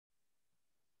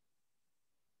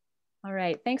All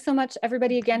right. Thanks so much,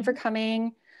 everybody, again for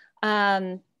coming.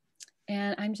 And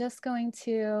I'm just going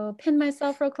to pin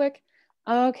myself real quick.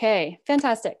 Okay,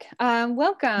 fantastic.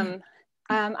 Welcome.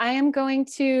 I am going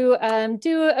to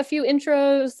do a few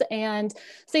intros and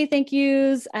say thank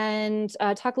yous and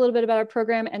talk a little bit about our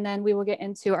program, and then we will get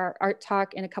into our art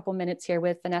talk in a couple minutes here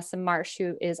with Vanessa Marsh,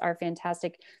 who is our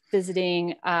fantastic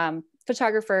visiting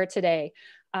photographer today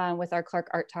with our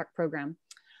Clark Art Talk program.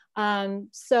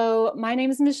 So my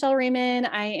name is Michelle Raymond.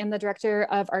 I am the director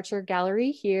of Archer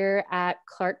Gallery here at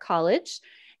Clark College.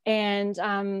 And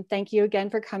thank you again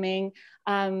for coming.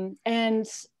 And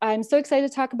I'm so excited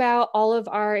to talk about all of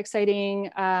our exciting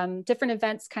different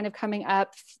events kind of coming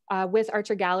up with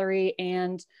Archer Gallery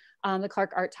and the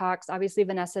Clark Art Talks. Obviously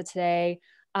Vanessa today.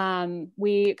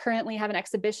 We currently have an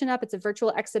exhibition up. It's a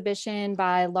virtual exhibition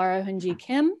by Lara Hunji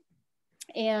Kim.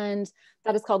 And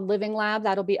that is called Living Lab.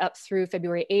 That'll be up through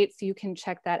February 8th. So you can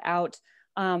check that out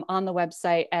on the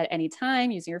website at any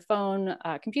time using your phone,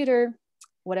 computer,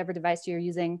 whatever device you're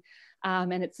using.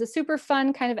 And it's a super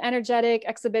fun kind of energetic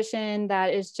exhibition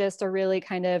that is just a really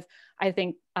kind of, I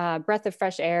think, breath of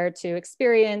fresh air to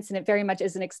experience. And it very much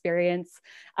is an experience.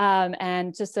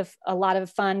 And just a lot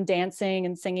of fun dancing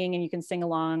and singing, and you can sing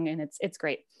along, and it's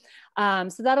great.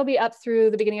 So that'll be up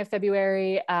through the beginning of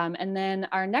February. And then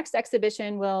our next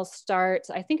exhibition will start,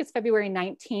 I think it's February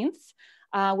 19th,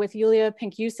 with Yulia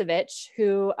Pinkusevich,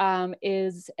 who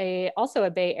is also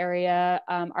a Bay Area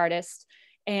artist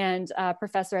and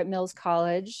professor at Mills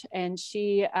College. And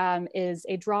she is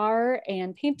a drawer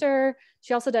and painter.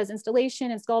 She also does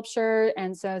installation and sculpture.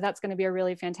 And so that's going to be a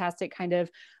really fantastic kind of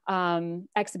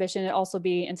exhibition. It'll also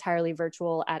be entirely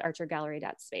virtual at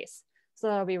archergallery.space. So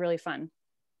that'll be really fun.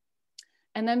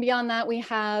 And then beyond that, we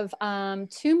have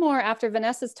two more after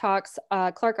Vanessa's talks,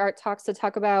 Clark Art Talks, to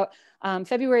talk about.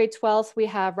 February 12th, we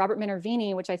have Robert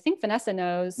Minervini, which I think Vanessa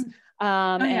knows.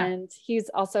 And he's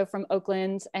also from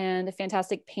Oakland and a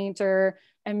fantastic painter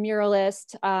and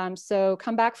muralist. So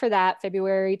come back for that,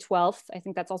 February 12th. I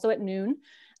think that's also at noon.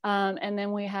 And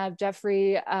then we have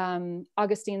Jeffrey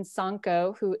Augustine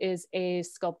Sanko, who is a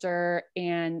sculptor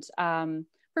and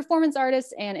performance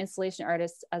artist and installation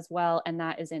artist as well, and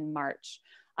that is in March.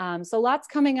 So lots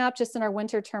coming up just in our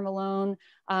winter term alone.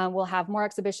 We'll have more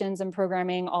exhibitions and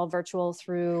programming all virtual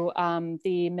through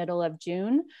the middle of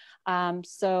June.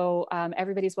 So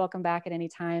everybody's welcome back at any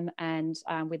time, and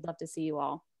we'd love to see you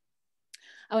all.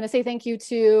 I want to say thank you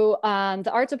to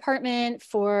the art department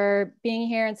for being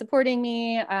here and supporting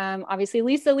me. Obviously,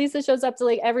 Lisa shows up to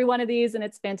like every one of these, and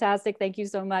it's fantastic. Thank you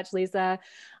so much, Lisa.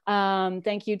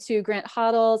 Thank you to Grant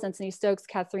Hoddles, Anthony Stokes,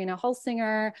 Katharina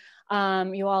Holsinger.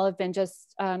 You all have been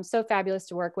just so fabulous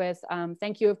to work with.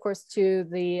 Thank you, of course, to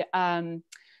the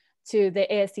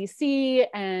ASCC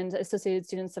and Associated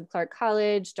Students of Clark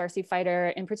College, Darcy Fighter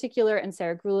in particular, and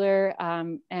Sarah Gruler,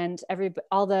 and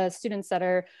all the students that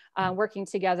are working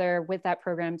together with that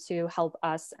program to help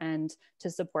us and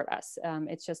to support us.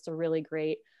 It's just a really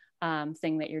great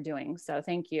thing that you're doing. So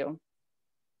thank you.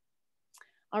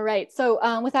 All right,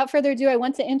 so without further ado, I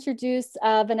want to introduce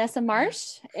Vanessa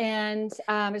Marsh, and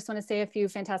I just want to say a few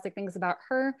fantastic things about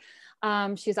her.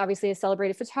 She's obviously a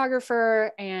celebrated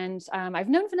photographer, and I've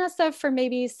known Vanessa for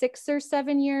maybe 6 or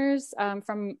 7 years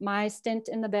from my stint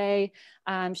in the Bay.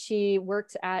 She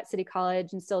worked at City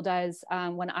College and still does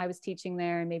when I was teaching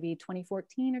there in maybe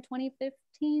 2014 or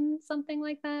 2015, something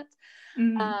like that.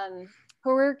 Mm-hmm.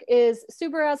 Her work is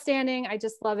super outstanding. I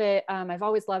just love it. I've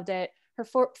always loved it. Her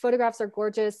photographs are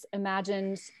gorgeous,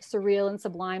 imagined, surreal, and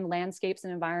sublime landscapes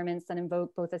and environments that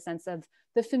invoke both a sense of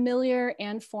the familiar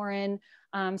and foreign,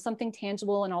 something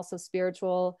tangible and also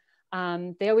spiritual.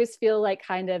 They always feel like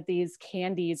kind of these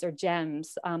candies or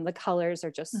gems. The colors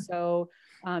are just so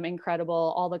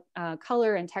incredible. All the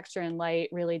color and texture and light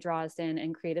really draw us in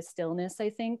and create a stillness, I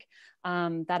think,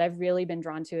 that I've really been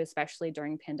drawn to, especially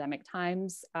during pandemic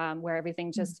times, where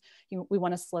everything just, we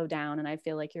want to slow down. And I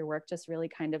feel like your work just really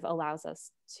kind of allows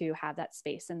us to have that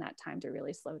space and that time to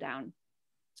really slow down.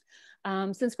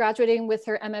 Since graduating with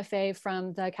her MFA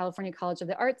from the California College of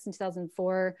the Arts in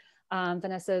 2004,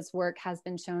 Vanessa's work has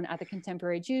been shown at the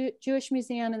Contemporary Jewish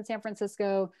Museum in San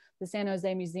Francisco, the San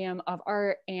Jose Museum of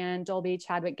Art, and Dolby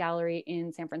Chadwick Gallery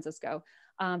in San Francisco.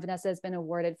 Vanessa has been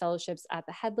awarded fellowships at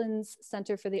the Headlands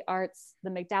Center for the Arts, the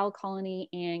MacDowell Colony,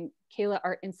 and Kayla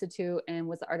Art Institute, and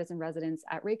was the artist in residence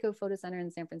at Rayko Photo Center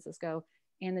in San Francisco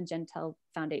and the Jentel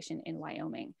Foundation in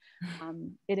Wyoming.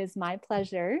 It is my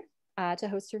pleasure to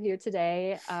host her here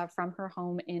today from her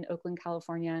home in Oakland,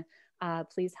 California.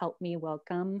 Please help me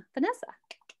welcome Vanessa.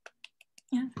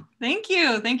 Yeah, thank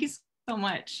you. Thank you so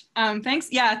much.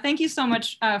 Thanks. Yeah, thank you so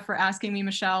much for asking me,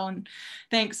 Michelle, and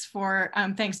thanks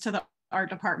to the art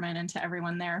department and to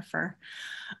everyone there for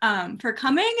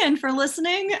coming and for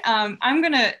listening. I'm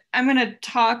gonna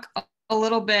talk a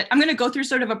little bit. I'm gonna go through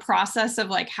sort of a process of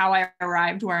like how I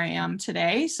arrived where I am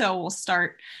today. So we'll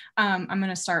start. I'm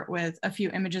gonna start with a few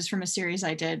images from a series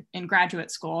I did in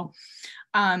graduate school,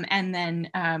 and then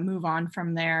move on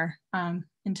from there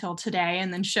until today,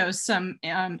 and then show some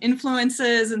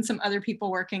influences and some other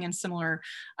people working in similar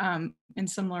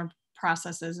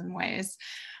processes and ways.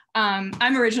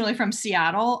 I'm originally from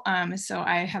Seattle, so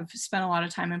I have spent a lot of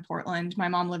time in Portland. My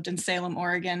mom lived in Salem,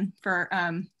 Oregon for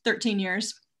 13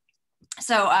 years.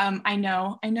 So I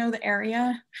know the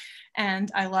area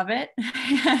and I love it.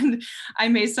 And I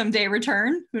may someday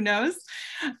return, who knows?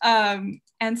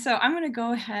 And so I'm gonna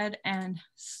go ahead and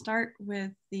start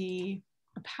with a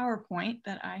PowerPoint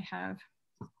that I have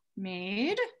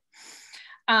made.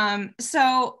 I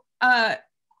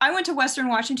went to Western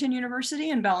Washington University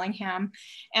in Bellingham,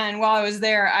 and while I was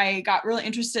there, I got really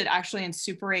interested actually in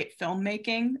Super 8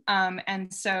 filmmaking.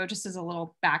 And so just as a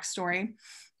little backstory,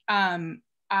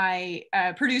 I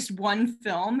produced one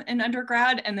film in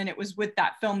undergrad, and then it was with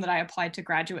that film that I applied to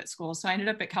graduate school. So I ended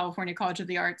up at California College of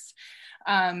the Arts,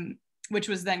 which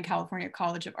was then California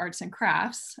College of Arts and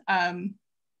Crafts,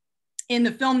 in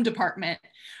the film department,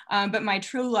 but my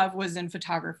true love was in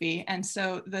photography. And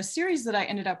so the series that I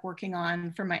ended up working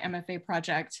on for my MFA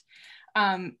project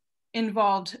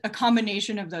involved a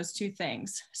combination of those two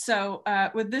things. So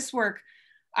with this work,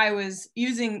 I was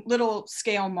using little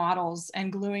scale models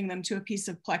and gluing them to a piece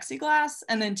of plexiglass,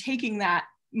 and then taking that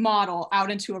model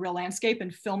out into a real landscape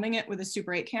and filming it with a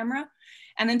Super 8 camera,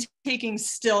 and then taking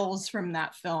stills from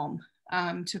that film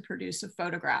to produce a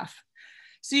photograph.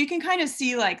 So you can kind of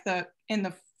see like in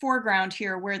the foreground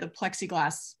here where the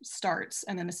plexiglass starts,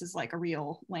 and then this is like a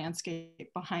real landscape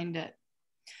behind it.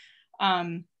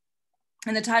 And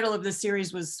the title of the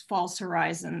series was False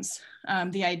Horizons,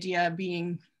 the idea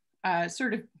being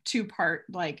sort of two-part,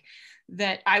 like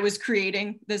that I was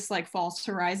creating this like false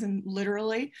horizon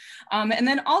literally, and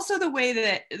then also the way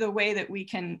that we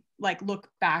can like look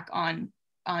back on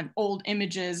old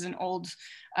images and old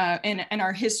and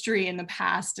our history in the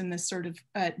past in this sort of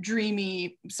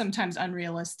dreamy, sometimes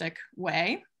unrealistic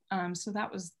way. So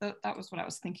that was what I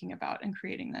was thinking about in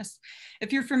creating this.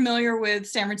 If you're familiar with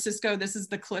San Francisco, this is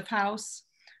the Cliff House.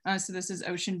 So this is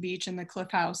Ocean Beach and the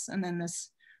Cliff House, and then this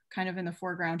kind of in the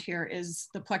foreground here is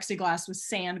the plexiglass with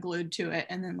sand glued to it,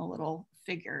 and then the little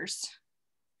figures.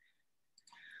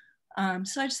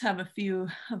 So I just have a few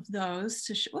of those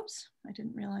to show. Whoops, I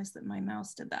didn't realize that my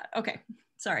mouse did that. Okay,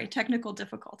 sorry, technical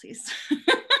difficulties,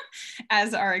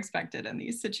 as are expected in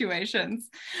these situations.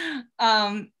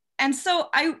 And so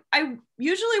I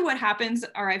usually what happens,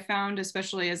 or I found,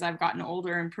 especially as I've gotten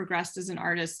older and progressed as an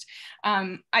artist,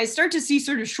 I start to see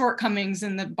sort of shortcomings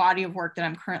in the body of work that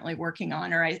I'm currently working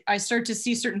on, or I start to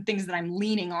see certain things that I'm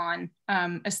leaning on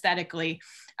aesthetically.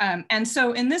 And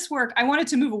so in this work, I wanted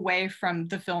to move away from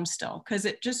the film still, because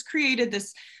it just created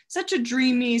such a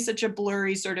dreamy, such a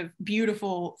blurry, sort of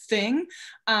beautiful thing.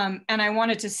 And I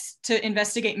wanted to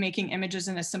investigate making images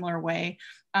in a similar way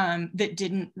that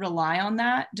didn't rely on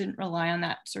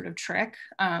that sort of trick,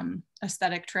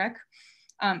 aesthetic trick.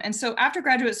 And so after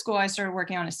graduate school, I started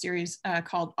working on a series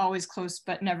called Always Close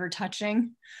But Never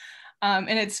Touching.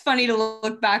 And it's funny to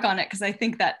look back on it, because I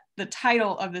think that the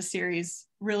title of the series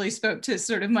really spoke to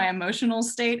sort of my emotional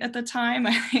state at the time.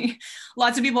 I think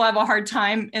lots of people have a hard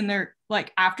time in their,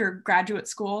 like, after graduate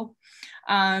school,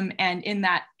 and in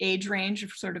that age range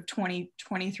of sort of 20,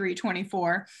 23,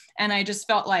 24. And I just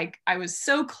felt like I was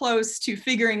so close to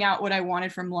figuring out what I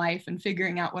wanted from life and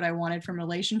figuring out what I wanted from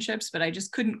relationships, but I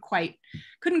just couldn't quite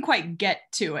get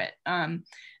to it. And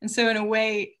so in a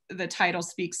way, the title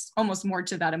speaks almost more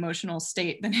to that emotional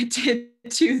state than it did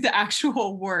to the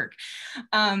actual work.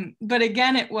 But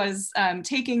again, it was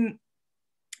taking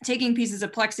pieces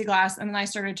of plexiglass, and then I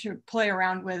started to play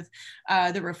around with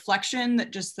the reflection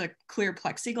that just the clear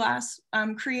plexiglass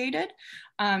created.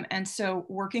 And so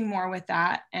working more with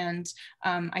that, and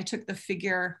I took the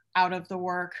figure out of the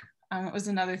work. It was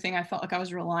another thing. I felt like I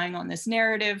was relying on this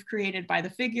narrative created by the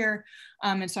figure.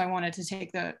 And so I wanted to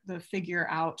take the figure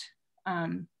out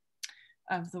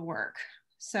of the work.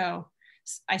 So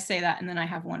I say that, and then I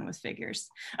have one with figures.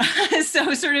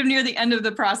 So sort of near the end of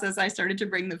the process, I started to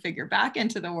bring the figure back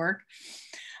into the work,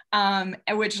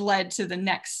 which led to the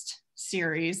next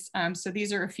series. So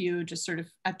these are a few just sort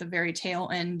of at the very tail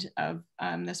end of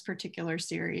this particular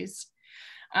series.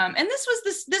 And this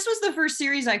was the first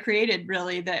series I created,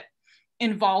 really, that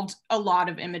involved a lot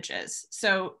of images.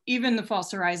 So even the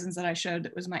False Horizons that I showed,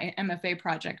 that was my MFA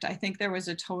project, I think there was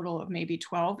a total of maybe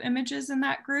 12 images in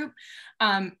that group.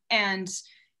 And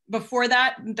before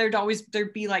that,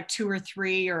 there'd be like 2 or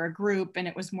 3 or a group, and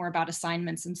it was more about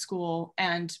assignments in school.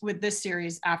 And with this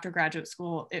series after graduate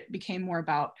school, it became more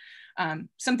about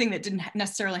something that didn't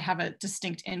necessarily have a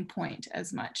distinct endpoint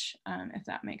as much, if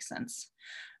that makes sense.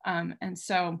 And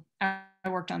so I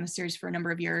worked on the series for a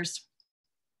number of years.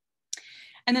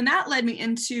 And then that led me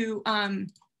into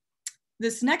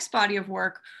this next body of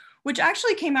work, which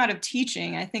actually came out of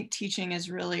teaching. I think teaching is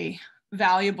really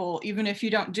valuable, even if you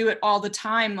don't do it all the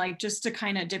time, like just to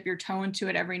kind of dip your toe into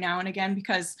it every now and again,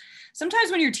 because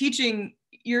sometimes when you're teaching,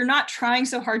 you're not trying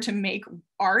so hard to make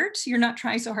art, you're not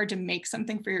trying so hard to make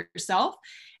something for yourself.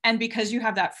 And because you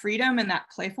have that freedom and that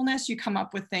playfulness, you come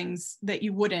up with things that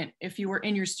you wouldn't if you were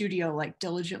in your studio, like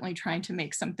diligently trying to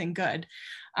make something good.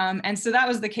 And so that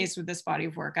was the case with this body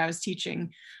of work. I was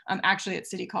teaching actually at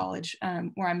City College,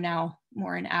 where I'm now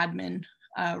more in admin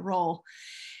role.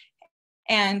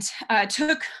 And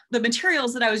took the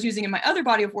materials that I was using in my other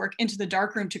body of work into the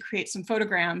darkroom to create some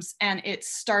photograms. And it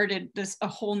started a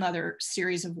whole nother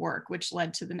series of work, which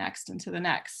led to the next and to the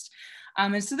next.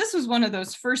 And so this was one of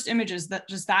those first images that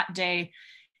just that day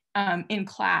in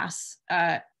class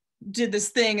did this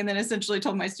thing, and then essentially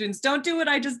told my students, don't do what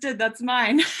I just did, that's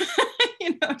mine.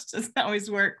 You know, it doesn't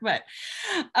always work, but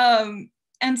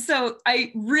and so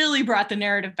I really brought the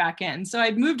narrative back in. So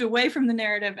I'd moved away from the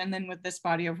narrative, and then with this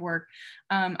body of work,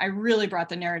 I really brought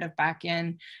the narrative back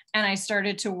in, and I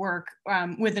started to work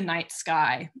with the night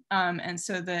sky. And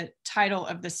so the title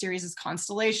of the series is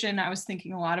Constellation. I was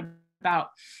thinking a lot about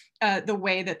the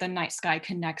way that the night sky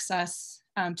connects us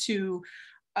to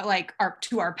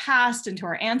our past and to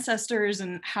our ancestors,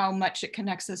 and how much it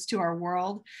connects us to our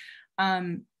world.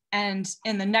 And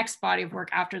in the next body of work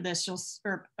after this,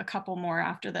 or a couple more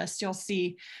after this, you'll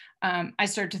see I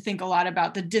start to think a lot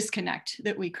about the disconnect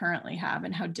that we currently have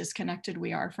and how disconnected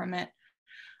we are from it.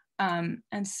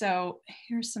 And so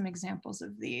here's some examples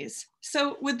of these.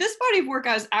 So with this body of work,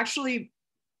 I was actually,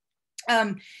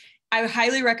 I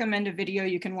highly recommend a video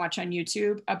you can watch on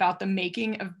YouTube about the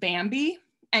making of Bambi.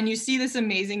 And you see this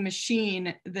amazing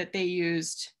machine that they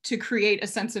used to create a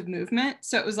sense of movement.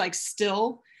 So it was like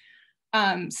still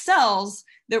cells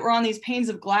that were on these panes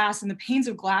of glass, and the panes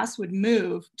of glass would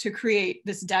move to create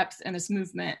this depth and this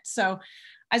movement. So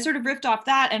I sort of ripped off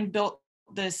that and built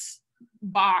this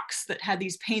box that had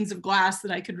these panes of glass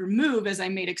that I could remove as I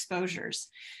made exposures.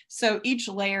 So each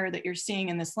layer that you're seeing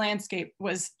in this landscape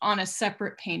was on a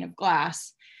separate pane of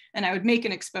glass, and I would make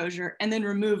an exposure and then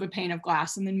remove a pane of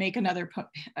glass, and then make another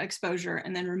exposure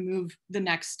and then remove the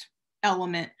next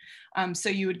element. So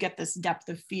you would get this depth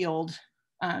of field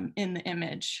in the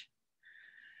image.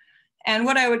 And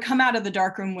what I would come out of the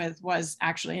darkroom with was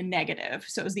actually a negative.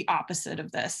 So it was the opposite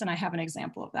of this. And I have an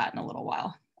example of that in a little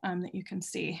while that you can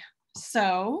see.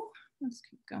 So let's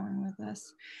keep going with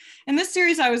this. In this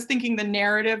series, I was thinking the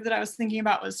narrative that I was thinking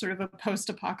about was sort of a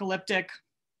post-apocalyptic,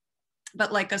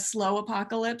 but like a slow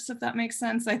apocalypse, if that makes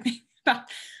sense. I think about,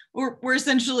 we're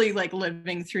essentially like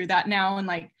living through that now. And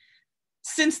like,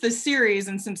 since the series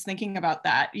and since thinking about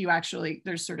that,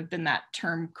 there's sort of been that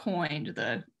term coined,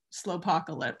 the slow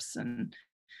apocalypse. And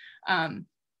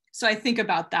so I think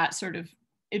about that sort of,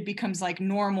 it becomes like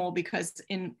normal because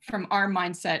from our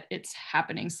mindset, it's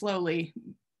happening slowly.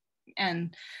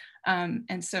 And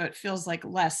so it feels like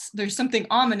less, there's something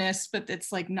ominous, but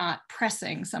it's like not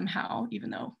pressing somehow, even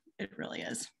though it really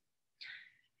is.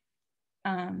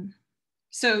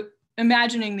 So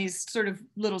imagining these sort of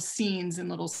little scenes and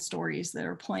little stories that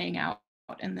are playing out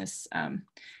in this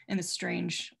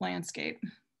strange landscape.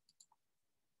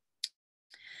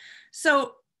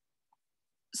 So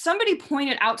somebody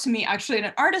pointed out to me actually in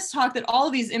an artist talk that all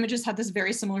of these images had this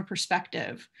very similar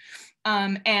perspective.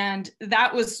 And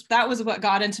that was what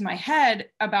got into my head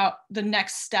about the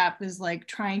next step, is like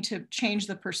trying to change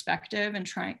the perspective and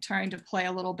trying to play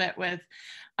a little bit with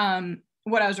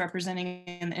what I was representing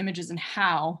in the images and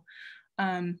how.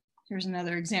 Here's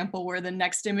another example where the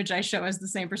next image I show is the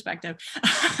same perspective.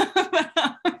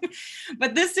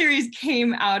 But this series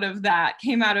came out of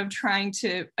trying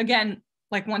to, again,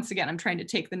 like once again, I'm trying to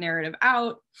take the narrative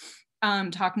out,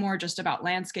 talk more just about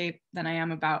landscape than I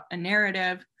am about a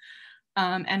narrative,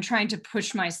 and trying to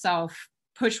push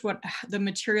what the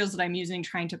materials that I'm using,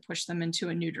 trying to push them into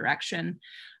a new direction.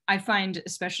 I find,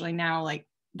 especially now, like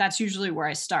that's usually where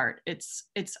I start.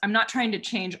 I'm not trying to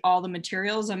change all the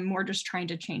materials. I'm more just trying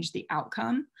to change the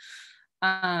outcome.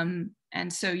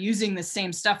 And so using the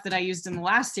same stuff that I used in the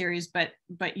last series, but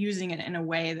using it in a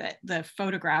way that the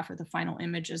photograph or the final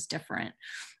image is different.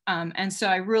 And so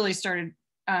I really started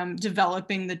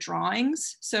developing the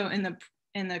drawings. So in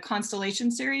in the constellation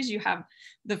series, you have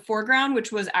the foreground,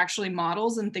 which was actually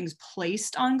models and things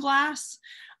placed on glass.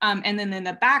 And then in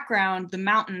the background, the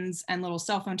mountains and little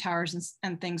cell phone towers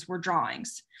and things were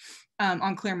drawings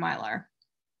on clear Mylar.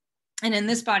 And in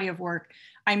this body of work,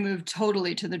 I moved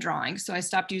totally to the drawing. So I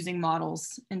stopped using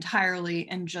models entirely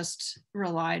and just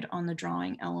relied on the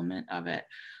drawing element of it.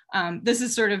 This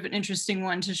is sort of an interesting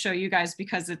one to show you guys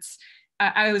because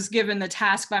I was given the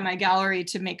task by my gallery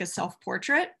to make a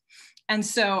self-portrait. And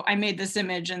so I made this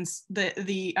image, and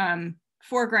the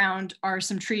foreground are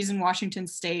some trees in Washington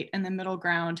State, and the middle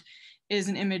ground is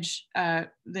an image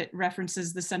that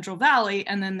references the Central Valley.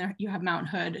 And then there you have Mount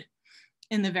Hood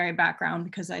in the very background,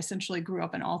 because I essentially grew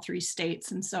up in all 3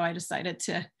 states. And so I decided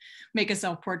to make a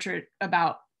self-portrait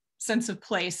about sense of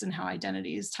place and how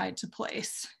identity is tied to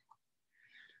place.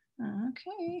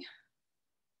 Okay.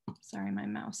 Sorry, my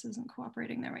mouse isn't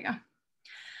cooperating. There we go.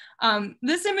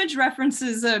 This image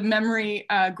references a memory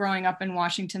growing up in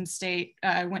Washington State.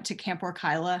 I went to Camp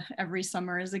Orkila every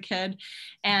summer as a kid.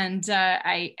 And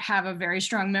I have a very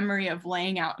strong memory of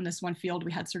laying out in this one field.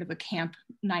 We had sort of a camp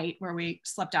night where we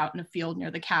slept out in a field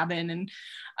near the cabin. And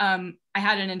I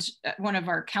had one of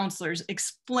our counselors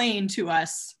explain to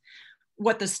us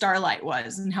what the starlight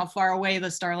was and how far away the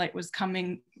starlight was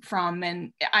coming from.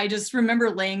 And I just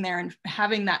remember laying there and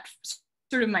having that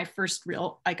sort of my first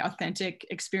real, like, authentic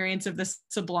experience of the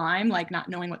sublime, like not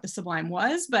knowing what the sublime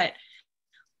was, but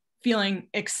feeling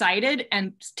excited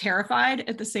and terrified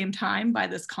at the same time by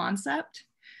this concept.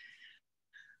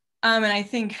 And I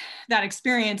think that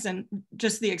experience, and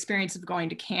just the experience of going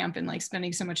to camp and like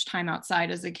spending so much time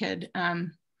outside as a kid,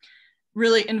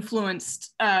 really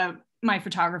influenced my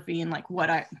photography and like what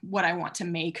I want to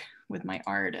make with my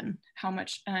art, and how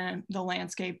much the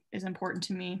landscape is important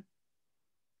to me.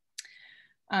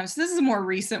 So this is a more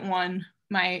recent one.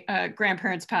 My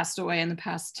grandparents passed away in the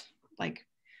past like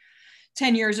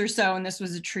 10 years or so, and this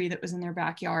was a tree that was in their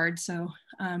backyard. So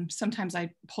sometimes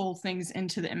I pull things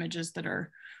into the images that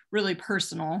are really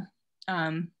personal.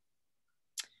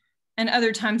 And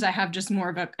other times I have just more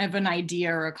of an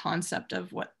idea or a concept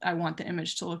of what I want the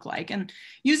image to look like. And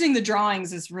using the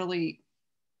drawings is really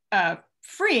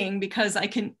freeing, because I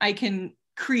can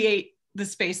create the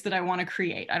space that I want to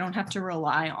create. I don't have to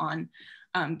rely on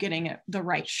getting the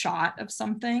right shot of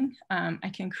something.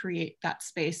 I can create that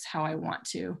space how I want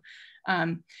to.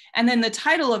 And then the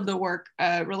title of the work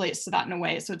relates to that in a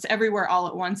way. So it's Everywhere All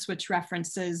at Once, which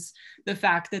references the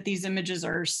fact that these images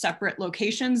are separate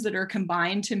locations that are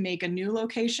combined to make a new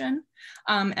location.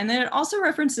 And then it also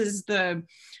references the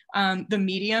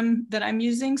medium that I'm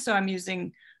using. So I'm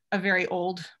using a very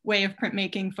old way of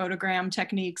printmaking, photogram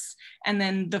techniques. And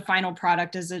then the final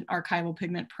product is an archival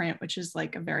pigment print, which is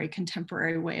like a very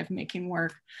contemporary way of making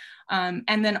work. And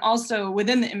then also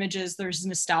within the images, there's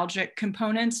nostalgic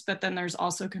components, but then there's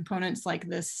also components like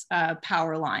this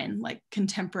power line, like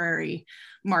contemporary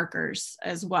markers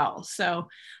as well. So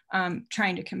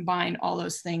trying to combine all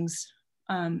those things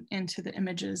into the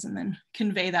images and then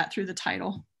convey that through the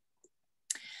title.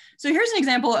 So here's an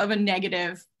example of a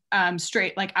negative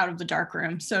straight like out of the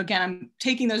darkroom. So again, I'm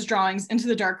taking those drawings into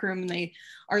the darkroom and they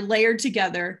are layered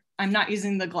together. I'm not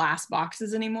using the glass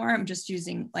boxes anymore. I'm just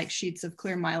using like sheets of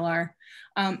clear Mylar.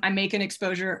 I make an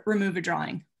exposure, remove a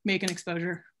drawing, make an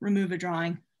exposure, remove a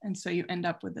drawing. And so you end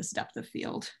up with this depth of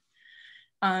field.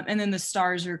 And then the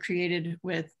stars are created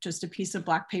with just a piece of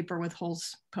black paper with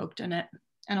holes poked in it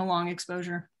and a long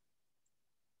exposure.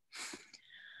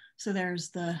 So there's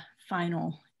the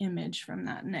final image from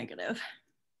that negative.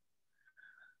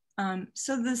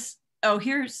 So this,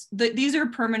 these are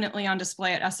permanently on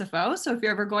display at SFO. So if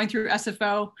you're ever going through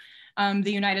SFO,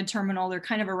 the United Terminal, they're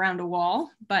kind of around a wall.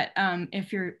 But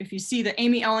if you see the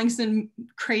Amy Ellingson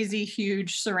crazy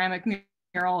huge ceramic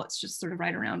mural, it's just sort of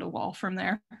right around a wall from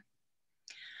there.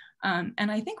 And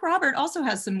I think Robert also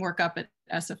has some work up at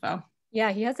SFO.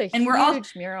 Yeah, he has a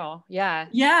huge mural. Yeah.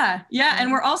 Yeah.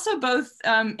 And we're also both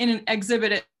in an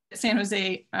exhibit at San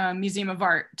Jose Museum of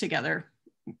Art together.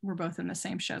 We're both in the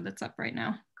same show that's up right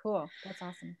now. Cool, that's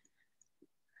awesome.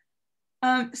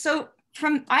 So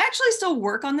I actually still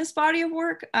work on this body of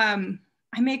work. I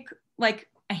make like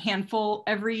a handful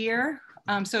every year.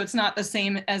 So it's not the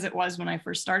same as it was when I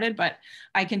first started, but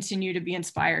I continue to be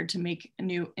inspired to make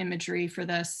new imagery for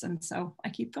this. And so I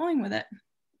keep going with it.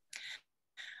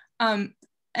 And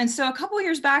so a couple of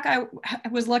years back, I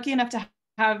was lucky enough to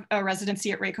have a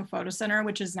residency at Rayko Photo Center,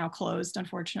 which is now closed,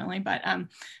 unfortunately, but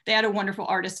they had a wonderful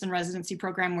artist in residency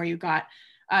program where you got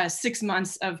 6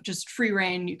 months of just free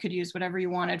reign. You could use whatever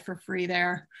you wanted for free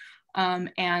there.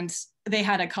 And they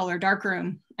had a color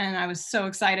darkroom, and I was so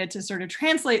excited to sort of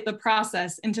translate the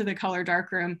process into the color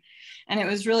darkroom. And it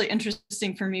was really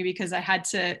interesting for me because I had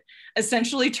to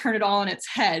essentially turn it all on its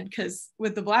head, because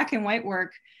with the black and white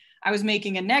work, I was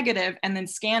making a negative and then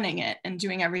scanning it and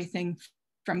doing everything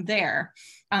from there.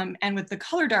 And with the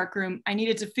color darkroom, I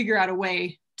needed to figure out a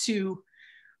way to,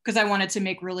 because I wanted to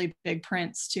make really big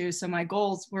prints too. So my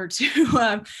goals were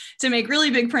to make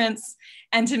really big prints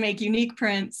and to make unique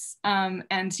prints,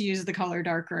 and to use the color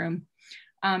darkroom.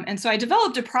 And so I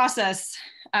developed a process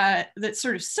that's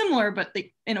sort of similar, but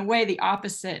in a way the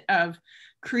opposite of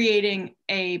creating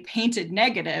a painted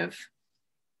negative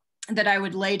that I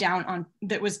would lay down on,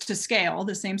 that was to scale,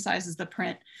 the same size as the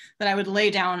print, that I would lay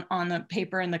down on the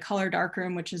paper in the color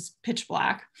darkroom, which is pitch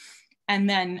black, and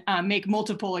then make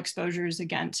multiple exposures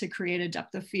again to create a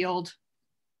depth of field.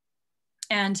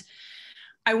 And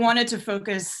I wanted to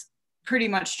focus pretty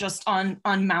much just on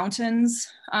mountains.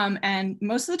 And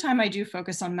most of the time I do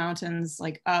focus on mountains,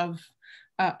 like from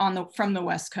the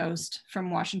West Coast,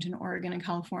 from Washington, Oregon, and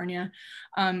California.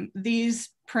 These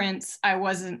prints, I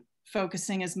wasn't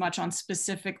focusing as much on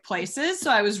specific places.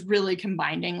 So I was really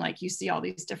combining, like you see all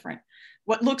these different,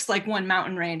 what looks like one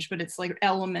mountain range, but it's like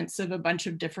elements of a bunch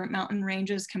of different mountain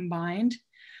ranges combined.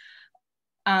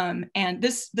 And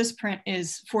this print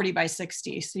is 40 by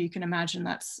 60. So you can imagine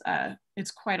that's,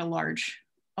 it's quite a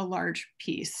large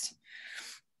piece.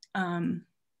 And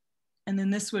then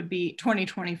this would be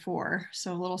 2024,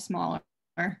 so a little smaller.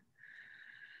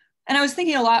 And I was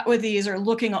thinking a lot with these, or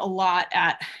looking a lot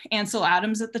at Ansel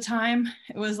Adams at the time.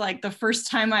 It was like the first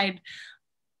time I'd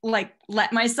like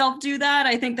let myself do that.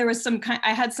 I think there was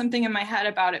I had something in my head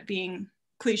about it being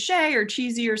cliche or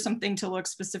cheesy or something to look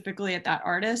specifically at that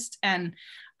artist. And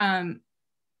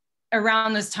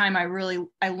around this time, I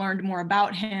learned more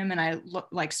about him, and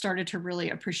I started to really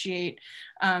appreciate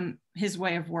his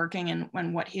way of working,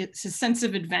 and what his sense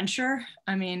of adventure.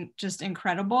 I mean, just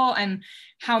incredible, and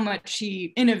how much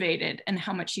he innovated and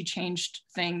how much he changed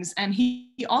things. And he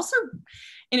also,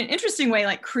 in an interesting way,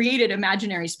 like created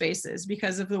imaginary spaces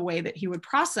because of the way that he would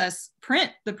process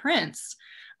the prints.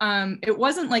 It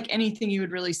wasn't like anything you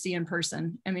would really see in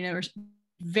person. I mean, it was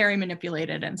very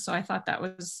manipulated. And so I thought that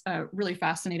was really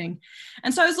fascinating.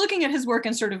 And so I was looking at his work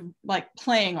and sort of like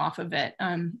playing off of it.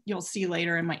 You'll see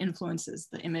later in my influences,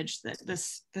 the image that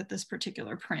this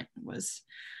particular print was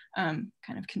kind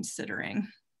of considering.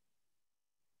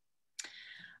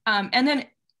 And then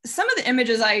some of the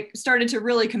images, I started to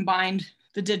really combine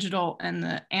the digital and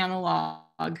the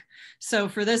analog. So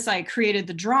for this, I created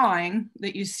the drawing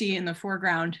that you see in the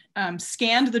foreground,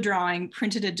 scanned the drawing,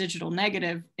 printed a digital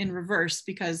negative in reverse,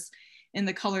 because in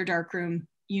the color darkroom,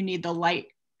 you need the light.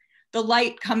 The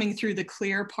light coming through the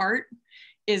clear part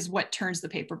is what turns the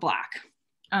paper black.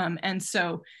 And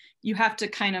so you have to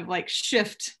kind of like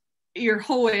shift your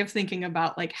whole way of thinking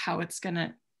about like how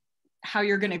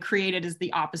you're gonna create it is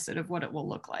the opposite of what it will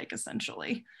look like,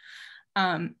 essentially.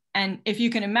 And if you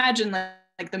can imagine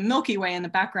like the Milky Way in the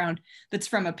background, that's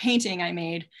from a painting I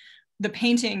made. The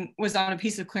painting was on a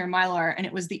piece of clear mylar, and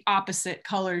it was the opposite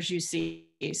colors you see.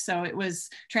 So it was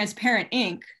transparent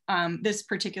ink. This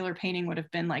particular painting would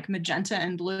have been like magenta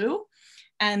and blue,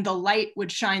 and the light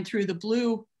would shine through the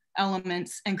blue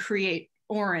elements and create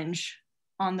orange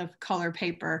on the color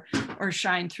paper, or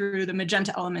shine through the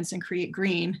magenta elements and create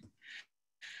green.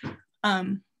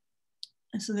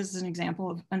 So this is an example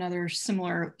of another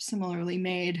similarly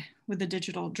made with a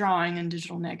digital drawing and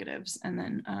digital negatives, and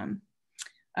then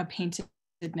a painted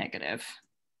negative.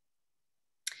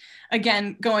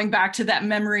 Again, going back to that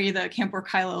memory, the Camp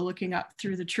Orkilo looking up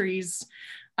through the trees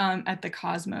at the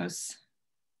cosmos.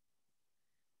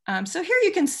 So here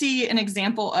you can see an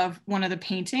example of one of the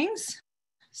paintings.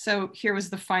 So here was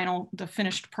the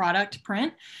finished product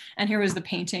print, and here was the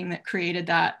painting that created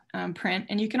that print.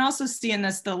 And you can also see in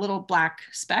this the little black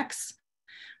specks,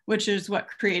 which is what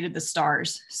created the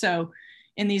stars. So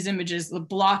in these images, the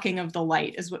blocking of the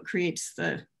light is what creates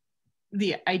the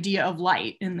idea of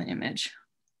light in the image.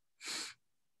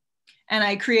 And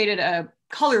I created a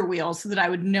color wheel so that I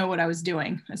would know what I was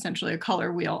doing, essentially a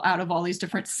color wheel out of all these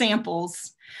different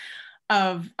samples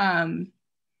of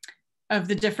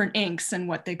the different inks and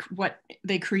what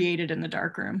they created in the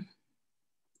darkroom.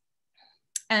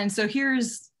 And so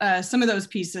here's some of those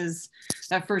pieces,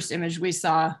 that first image we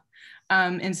saw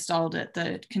installed at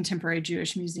the Contemporary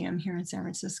Jewish Museum here in San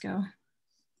Francisco.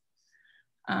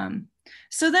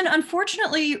 So then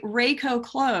unfortunately, Rayko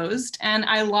closed, and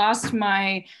I lost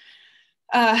my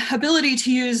ability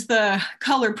to use the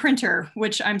color printer,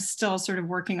 which I'm still sort of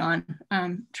working on,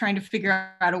 trying to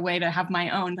figure out a way to have my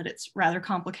own, but it's rather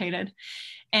complicated.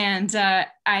 And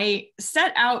I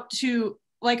set out to,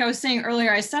 like I was saying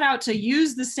earlier, I set out to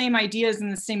use the same ideas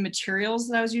and the same materials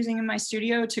that I was using in my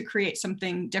studio to create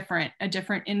something different, a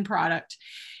different end product.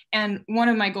 And one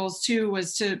of my goals too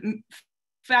was to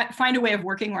find a way of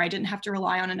working where I didn't have to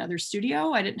rely on another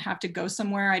studio. I didn't have to go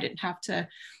somewhere. I didn't have to,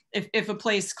 if a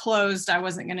place closed, I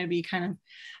wasn't going to be kind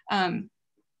of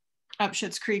up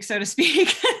Schitt's Creek, so to speak.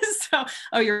 So,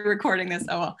 oh, you're recording this.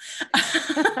 Oh,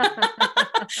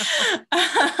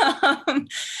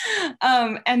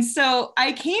 well. And so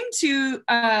I came to,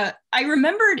 I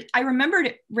remembered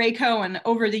Rayko, and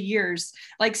over the years,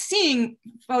 like seeing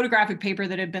photographic paper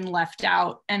that had been left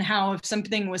out, and how if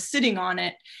something was sitting on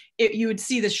it, you would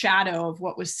see the shadow of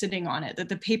what was sitting on it, that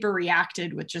the paper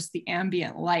reacted with just the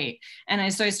ambient light.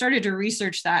 And so I started to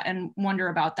research that and wonder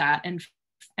about that,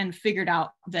 and figured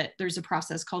out that there's a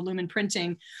process called lumen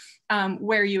printing,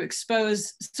 where you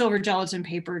expose silver gelatin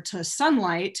paper to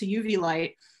sunlight, to UV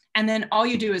light, and then all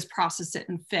you do is process it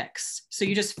and fix. So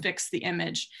you just fix the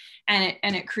image, and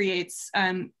it creates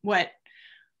what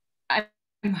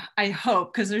I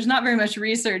hope, because there's not very much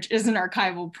research, is an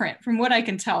archival print. From what I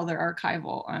can tell, they're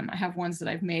archival. I have ones that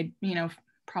I've made,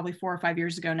 probably 4 or 5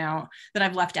 years ago now, that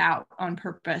I've left out on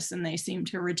purpose, and they seem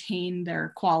to retain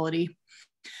their quality.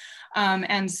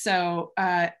 And so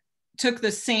took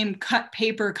the same cut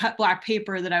black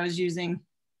paper that I was using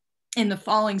in the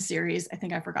Falling series. I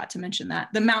think I forgot to mention that.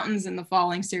 The mountains in the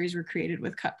Falling series were created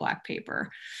with cut black paper.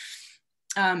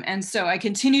 And so I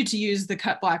continued to use the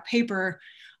cut black paper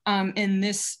in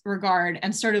this regard,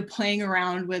 and started playing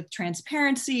around with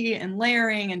transparency and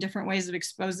layering and different ways of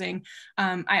exposing.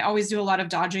 I always do a lot of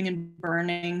dodging and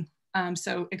burning.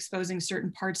 So exposing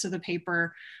certain parts of the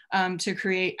paper to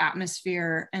create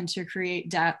atmosphere and to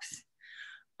create depth.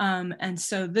 And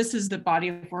so this is the body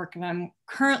of work that I'm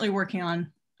currently working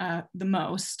on the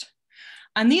most.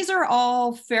 And these are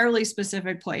all fairly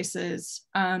specific places,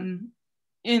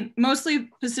 in mostly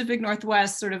Pacific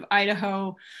Northwest, sort of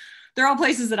Idaho. They're all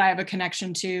places that I have a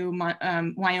connection to: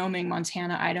 Wyoming,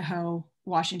 Montana, Idaho,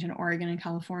 Washington, Oregon, and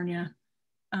California.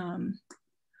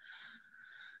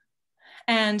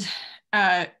 And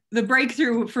the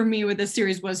breakthrough for me with this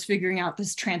series was figuring out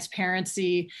this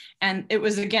transparency. And it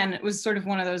was sort of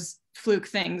one of those fluke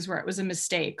things where it was a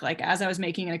mistake. Like, as I was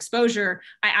making an exposure,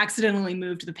 I accidentally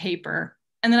moved the paper.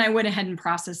 And then I went ahead and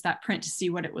processed that print to see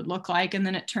what it would look like. And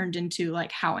then it turned into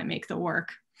like how I make the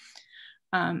work.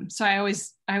 So I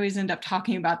always end up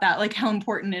talking about that, like how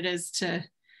important it is to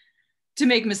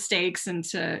make mistakes, and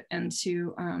to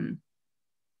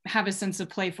have a sense of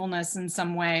playfulness in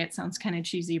some way. It sounds kind of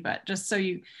cheesy, but just so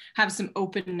you have some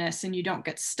openness and you don't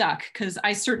get stuck. Because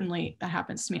that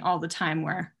happens to me all the time,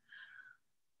 where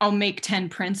I'll make 10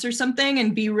 prints or something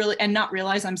and not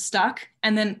realize I'm stuck,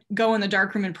 and then go in the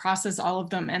darkroom and process all of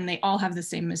them, and they all have the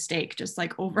same mistake, just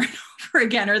like over and over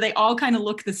again, or they all kind of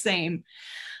look the same.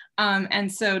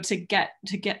 And so to get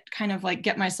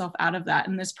myself out of that,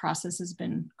 and this process has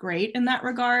been great in that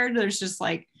regard. There's just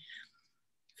like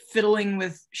fiddling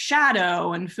with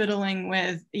shadow and fiddling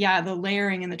with, the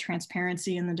layering and the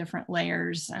transparency and the different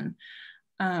layers, and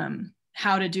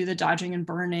how to do the dodging and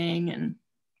burning, and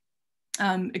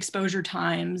exposure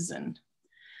times, and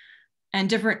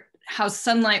different, how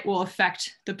sunlight will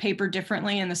affect the paper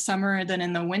differently in the summer than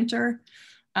in the winter.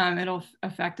 It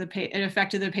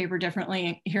affected the paper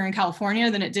differently here in California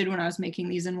than it did when I was making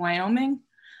these in Wyoming.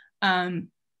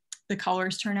 The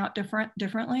colors turn out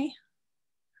differently.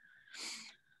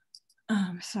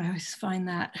 So I always find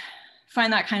that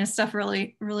kind of stuff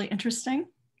really, really interesting.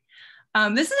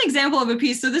 This is an example of a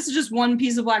piece. So this is just one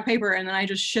piece of black paper, and then I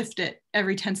just shift it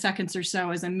every 10 seconds or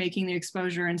so as I'm making the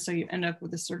exposure. And so you end up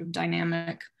with this sort of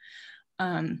dynamic,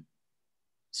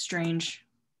 strange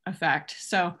effect.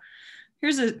 So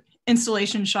here's an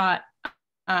installation shot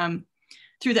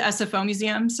through the SFO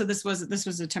Museum. So this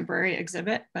was a temporary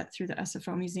exhibit, but through the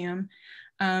SFO Museum.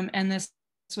 And this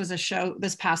was a show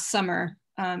this past summer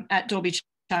at Dolby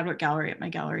Chadwick Gallery, at my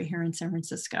gallery here in San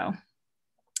Francisco.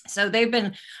 So I've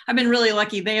been really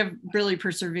lucky. They have really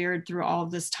persevered through all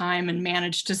of this time and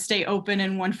managed to stay open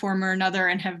in one form or another,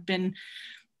 and have been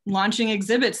launching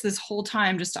exhibits this whole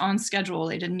time, just on schedule.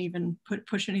 They didn't even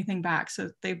push anything back. So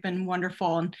they've been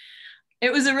wonderful. And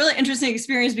it was a really interesting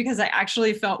experience, because I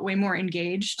actually felt way more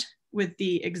engaged with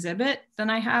the exhibit than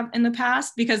I have in the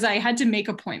past, because I had to make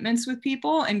appointments with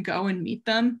people and go and meet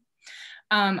them.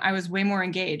 I was way more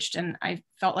engaged, and I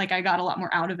felt like I got a lot more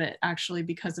out of it, actually,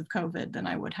 because of COVID than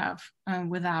I would have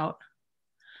without.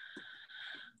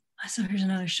 So here's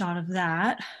another shot of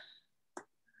that.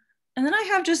 And then I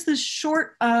have just this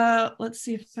short, let's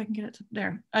see if I can get it to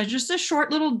there. Just a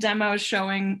short little demo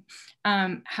showing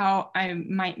how I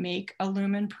might make a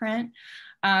lumen print.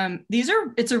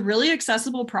 It's a really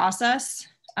accessible process.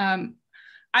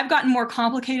 I've gotten more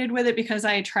complicated with it because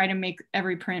I try to make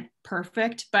every print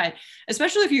perfect, but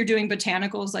especially if you're doing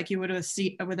botanicals like you would with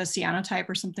a cyanotype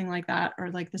or something like that,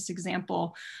 or like this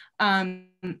example,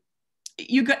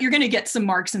 you're going to get some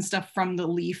marks and stuff from the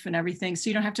leaf and everything. So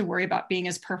you don't have to worry about being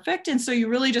as perfect. And so you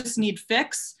really just need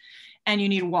fix and you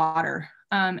need water.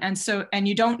 And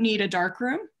you don't need a dark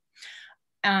room.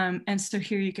 And so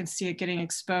here you can see it getting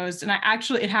exposed. And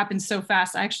it happened so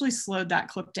fast. I actually slowed that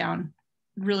clip down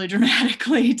really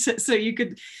dramatically so you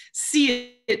could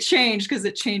see it change, because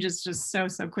it changes just so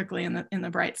quickly in the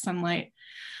bright sunlight.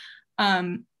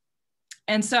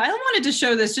 And so I wanted to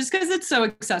show this just because it's so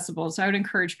accessible. So I would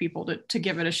encourage people to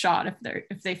give it a shot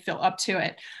if they feel up to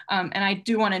it. And I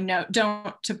do want to note,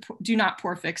 do not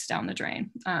pour fix down the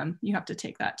drain. You have to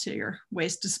take that to your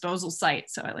waste disposal site.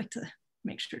 So I like to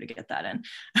make sure to get that in.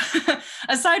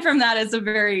 Aside from that, it's a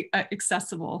very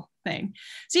accessible thing.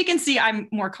 So you can see I'm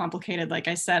more complicated. Like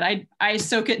I said, I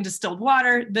soak it in distilled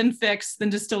water, then fix, then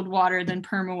distilled water, then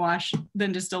permawash,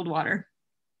 then distilled water.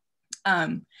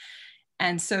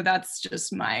 And so that's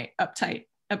just my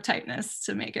uptightness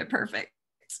to make it perfect.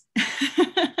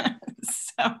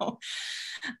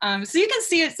 So you can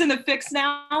see it's in the fix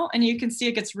now, and you can see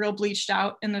it gets real bleached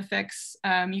out in the fix.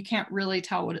 You can't really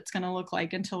tell what it's going to look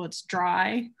like until it's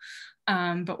dry.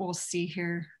 But we'll see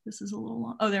here. This is a little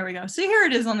long. Oh, there we go. So here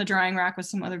it is on the drying rack with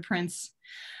some other prints.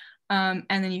 And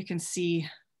then you can see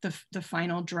the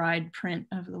final dried print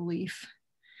of the leaf.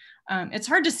 It's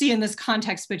hard to see in this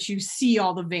context, but you see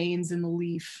all the veins in the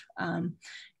leaf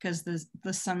because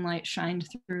the sunlight shined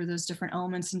through those different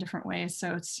elements in different ways.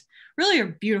 So it's really a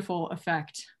beautiful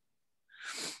effect.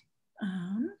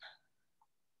 Are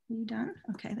you done?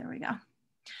 Okay, there we go.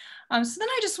 So then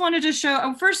I just wanted to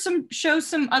show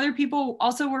some other people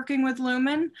also working with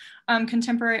lumen,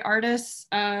 contemporary artists.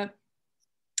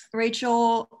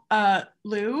 Rachel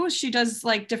Liu, she does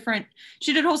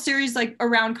she did a whole series like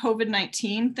around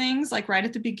COVID-19 things, like right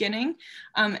at the beginning.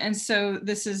 And so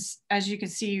this is, as you can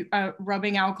see,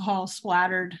 rubbing alcohol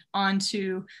splattered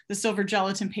onto the silver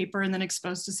gelatin paper and then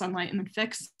exposed to sunlight and then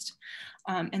fixed.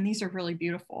 And these are really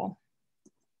beautiful.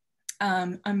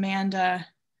 Amanda,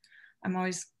 I'm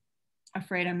always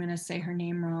afraid I'm going to say her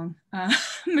name wrong.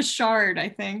 Machard, I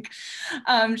think.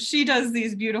 She does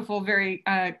these beautiful, very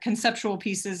conceptual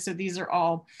pieces. So these are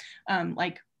all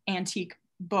like antique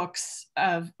books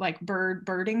of like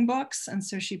birding books. And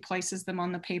so she places them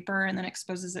on the paper and then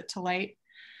exposes it to light.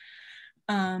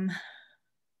 Sorry,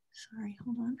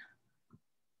 hold on.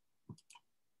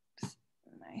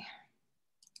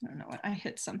 I don't know what, I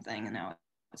hit something and now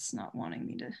it's not wanting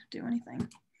me to do anything.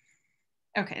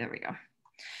 Okay, there we go.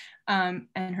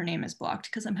 And her name is blocked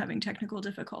because I'm having technical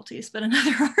difficulties, but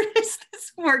another artist that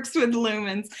works with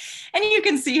lumens. And you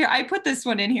can see here, I put this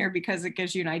one in here because it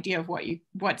gives you an idea of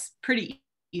what's pretty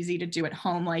easy to do at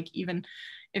home. Like even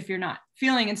if you're not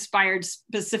feeling inspired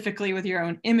specifically with your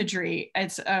own imagery,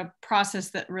 it's a process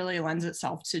that really lends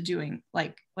itself to doing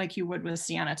like you would with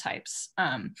cyanotypes,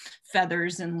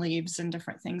 feathers and leaves and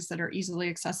different things that are easily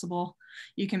accessible.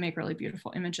 You can make really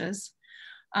beautiful images.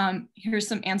 Here's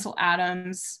some Ansel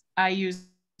Adams. I use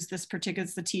this particular,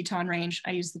 it's the Teton range.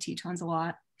 I use the Tetons a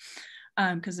lot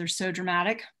because they're so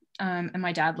dramatic. And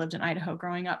my dad lived in Idaho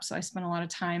growing up, so I spent a lot of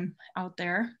time out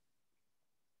there.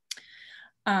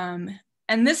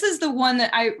 And this is the one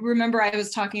that I remember I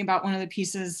was talking about, one of the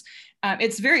pieces.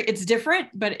 It's different,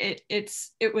 but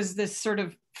it was this sort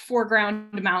of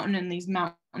foreground mountain and these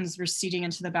mountains receding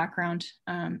into the background.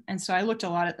 And so I looked a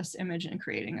lot at this image and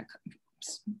creating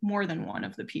more than one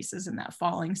of the pieces in that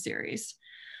Falling series.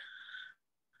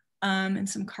 And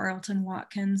some Carlton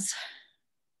Watkins.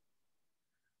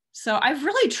 So I've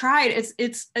really tried,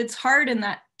 it's hard in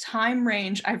that time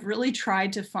range. I've really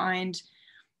tried to find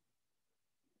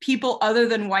people other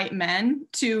than white men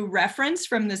to reference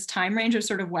from this time range of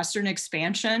sort of Western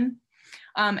expansion.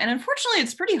 And unfortunately,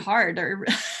 it's pretty hard. There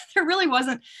really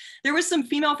wasn't, there was some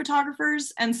female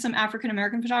photographers and some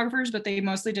African-American photographers, but they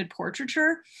mostly did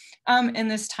portraiture in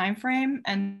this time frame.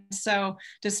 And so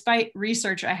despite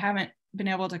research, I haven't been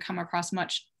able to come across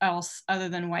much else other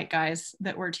than white guys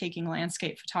that were taking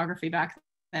landscape photography back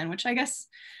then, which I guess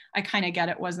I kind of get.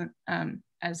 It wasn't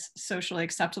as socially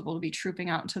acceptable to be trooping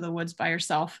out into the woods by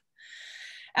yourself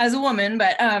as a woman,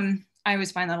 but I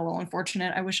always find that a little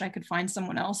unfortunate. I wish I could find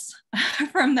someone else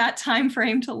from that time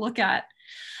frame to look at.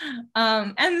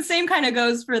 And the same kind of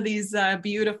goes for these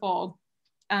beautiful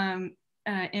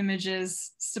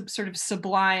images, sort of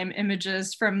sublime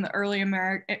images from the early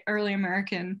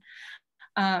American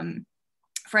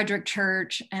Frederick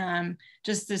Church,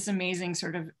 just this amazing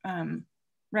sort of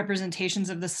representations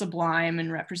of the sublime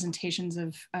and representations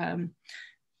of,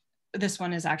 this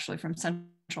one is actually from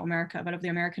Central America, but of the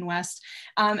American West.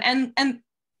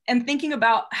 And thinking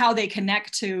about how they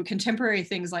connect to contemporary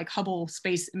things like Hubble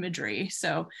space imagery.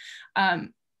 So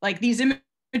like these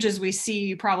images we see,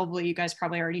 you guys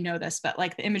probably already know this, but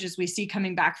like the images we see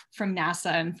coming back from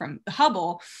NASA and from the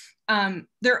Hubble,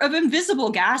 they're of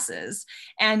invisible gases,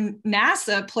 and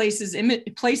NASA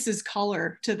places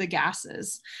color to the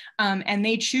gases, and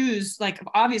they choose, like,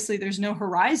 obviously there's no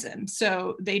horizon,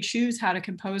 so they choose how to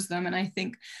compose them. And I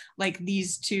think like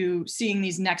these two, seeing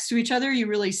these next to each other, you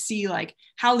really see like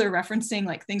how they're referencing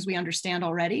like things we understand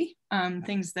already,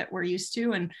 things that we're used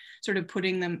to, and sort of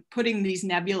putting these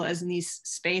nebulas and these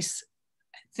space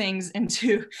things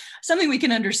into something we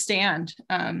can understand.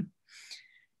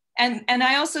 And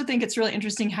I also think it's really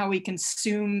interesting how we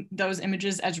consume those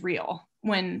images as real,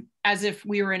 as if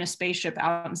we were in a spaceship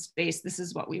out in space, this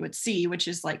is what we would see, which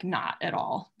is like not at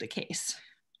all the case.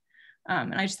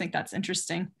 And I just think that's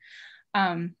interesting.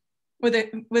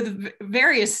 With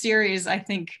various series, I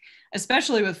think,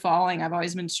 especially with Falling, I've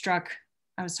always been struck.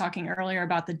 I was talking earlier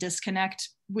about the disconnect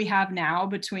we have now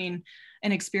between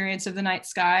an experience of the night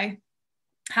sky.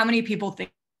 How many people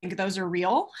think those are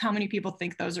real? How many people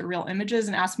think those are real images,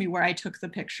 and ask me where I took the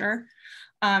picture?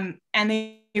 And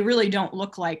they really don't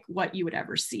look like what you would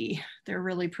ever see. They're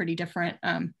really pretty different.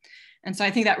 And so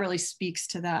I think that really speaks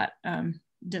to that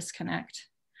disconnect.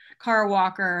 Kara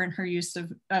Walker and her use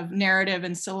of narrative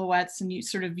and silhouettes, and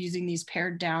sort of using these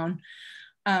pared down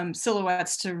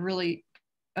silhouettes to really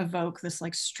evoke this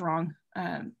like strong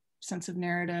sense of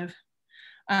narrative.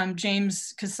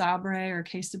 James Casabre, or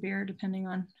Casabir, depending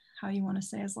on how you want to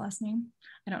say his last name.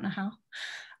 I don't know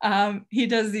how. He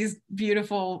does these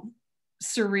beautiful,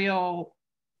 surreal,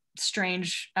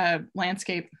 strange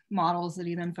landscape models that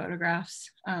he then photographs.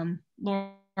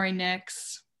 Laurie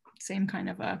Nix, same kind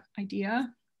of a idea.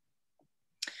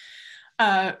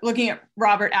 Looking at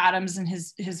Robert Adams and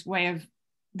his way of,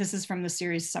 this is from the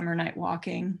series Summer Night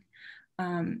Walking,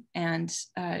 and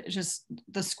just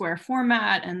the square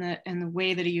format and the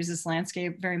way that he uses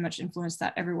landscape very much influenced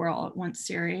that Everywhere All at Once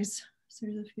series. So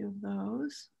there's a few of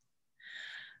those.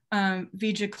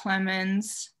 Vija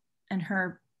Clemens and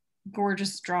her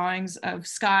gorgeous drawings of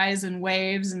skies and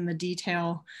waves and the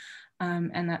detail,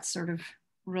 and that sort of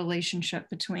relationship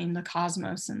between the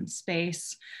cosmos and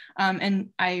space. And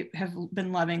I have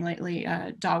been loving lately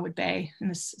Dawood Bey, and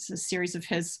this is a series of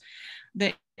his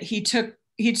that he took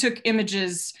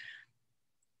images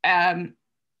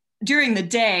during the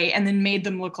day and then made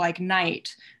them look like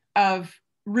night of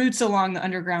routes along the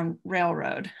Underground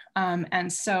Railroad.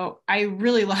 And so I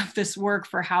really love this work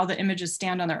for how the images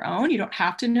stand on their own. You don't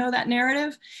have to know that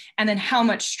narrative, and then how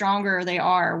much stronger they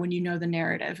are when you know the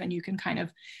narrative and you can kind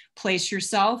of place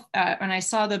yourself. And I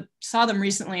saw them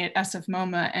recently at SF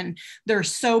MoMA, and they're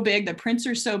so big, the prints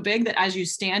are so big that as you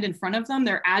stand in front of them,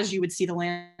 they're as you would see the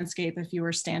landscape if you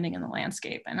were standing in the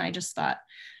landscape. And I just thought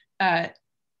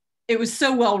it was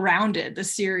so well-rounded, the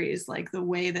series, like the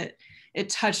way that it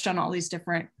touched on all these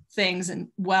different things and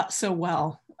so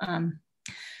well.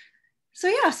 So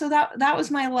yeah, so that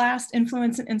was my last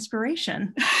influence and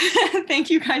inspiration. Thank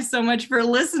you guys so much for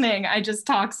listening. I just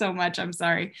talk so much, I'm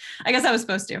sorry. I guess I was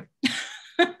supposed to.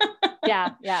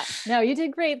 Yeah. No, you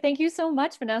did great. Thank you so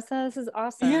much, Vanessa. This is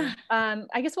awesome. Yeah.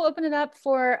 I guess we'll open it up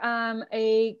for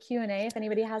a Q&A if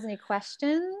anybody has any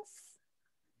questions.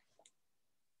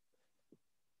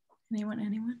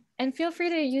 Anyone? And feel free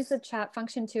to use the chat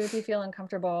function too if you feel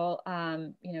uncomfortable,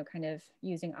 kind of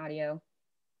using audio.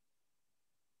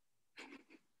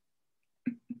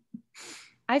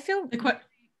 I feel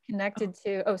connected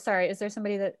to, oh, sorry. Is there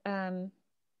somebody that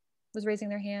was raising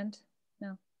their hand?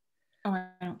 No. Oh, I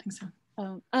don't think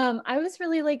so. I was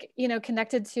really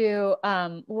connected to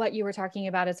what you were talking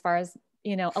about as far as,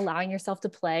 allowing yourself to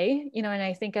play, and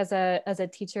I think as a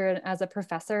teacher and as a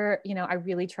professor, I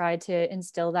really tried to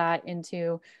instill that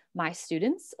into my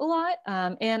students a lot.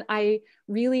 And I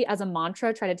really, as a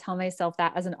mantra, try to tell myself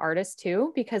that as an artist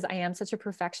too, because I am such a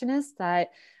perfectionist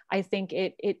that I think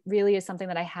it really is something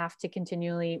that I have to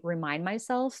continually remind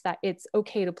myself that it's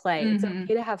okay to play. Mm-hmm. It's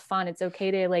okay to have fun. It's okay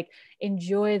to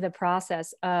enjoy the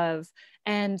process of,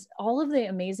 and all of the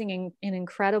amazing and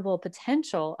incredible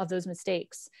potential of those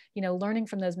mistakes, learning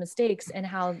from those mistakes, and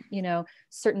how,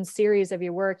 certain series of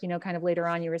your work, kind of later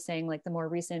on, you were saying like the more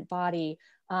recent Body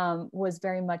was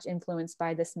very much influenced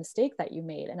by this mistake that you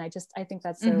made. And I think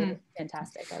that's so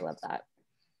fantastic. I love that.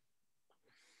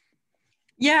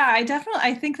 Yeah,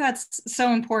 I think that's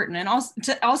so important. And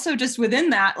also just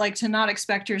within that, like to not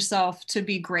expect yourself to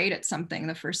be great at something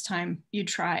the first time you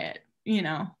try it,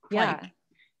 Yeah. like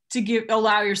to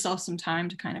allow yourself some time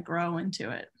to kind of grow into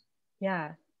it.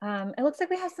 Yeah. It looks like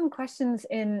we have some questions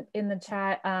in the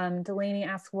chat. Delaney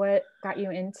asks, what got you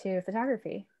into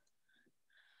photography?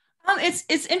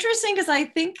 It's interesting because I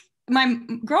think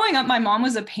growing up, my mom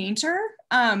was a painter,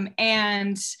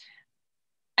 and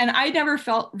I never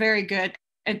felt very good.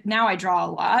 And now I draw a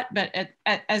lot, but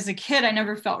as a kid, I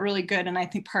never felt really good. And I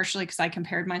think partially because I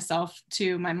compared myself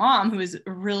to my mom, who is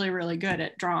really, really good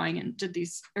at drawing and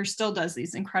still does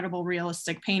these incredible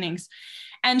realistic paintings.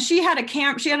 And she had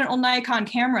an old Nikon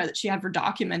camera that she had for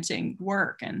documenting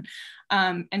work. And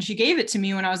she gave it to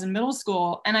me when I was in middle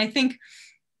school. And I think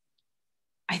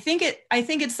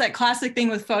it's that classic thing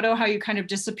with photo, how you kind of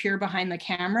disappear behind the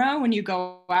camera when you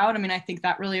go out. I mean, I think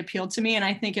that really appealed to me. And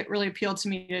I think it really appealed to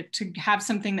me to have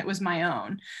something that was my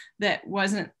own, that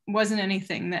wasn't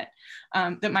anything that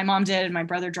my mom did. And my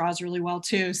brother draws really well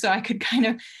too. So I could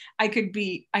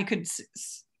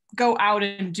go out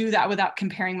and do that without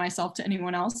comparing myself to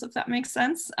anyone else, if that makes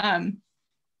sense. And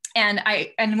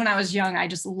when I was young, I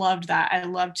just loved that. I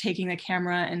loved taking the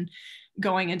camera and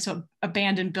going into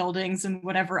abandoned buildings and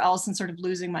whatever else and sort of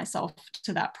losing myself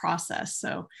to that process.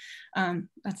 So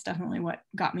that's definitely what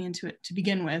got me into it to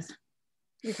begin with.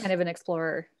 You're kind of an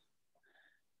explorer.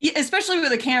 Yeah, especially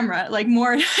with a camera, like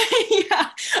more, yeah,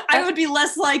 I would be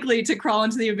less likely to crawl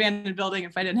into the abandoned building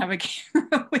if I didn't have a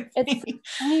camera with me.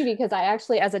 It's funny because I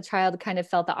actually, as a child, kind of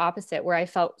felt the opposite, where I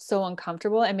felt so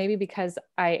uncomfortable. And maybe because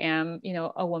I am,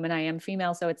 a woman, I am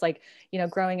female. So it's like,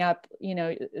 growing up,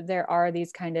 there are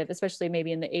these kind of, especially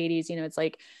maybe in the 80s, it's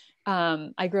like,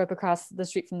 I grew up across the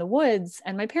street from the woods,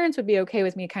 and my parents would be okay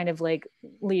with me kind of like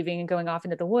leaving and going off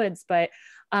into the woods. But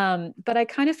I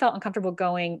kind of felt uncomfortable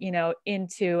going,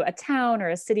 into a town or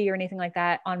a city or anything like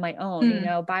that on my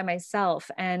own, by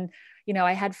myself. And,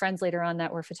 I had friends later on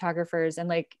that were photographers, and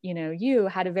like, you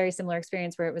had a very similar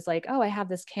experience where it was like, oh, I have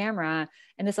this camera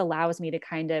and this allows me to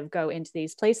kind of go into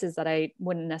these places that I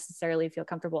wouldn't necessarily feel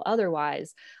comfortable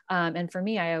otherwise. And for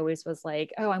me, I always was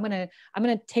like, oh, I'm going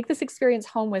to take this experience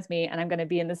home with me, and I'm going to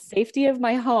be in the safety of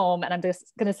my home, and I'm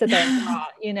just going to sit there and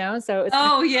draw, so it's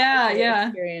yeah.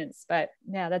 experience. But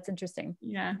yeah, that's interesting.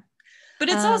 Yeah. But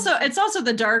it's also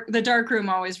the dark room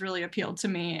always really appealed to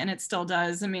me, and it still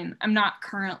does. I mean,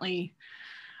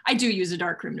 I do use a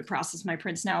dark room to process my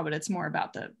prints now, but it's more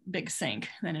about the big sink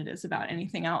than it is about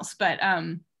anything else. But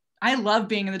I love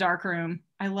being in the dark room.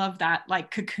 I love that,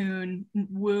 like, cocoon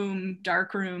womb,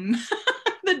 dark room,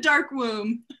 the dark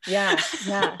womb. Yeah.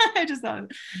 I just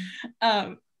thought,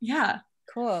 yeah.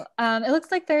 Cool. It looks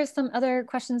like there's some other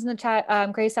questions in the chat.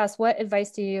 Grace asks, what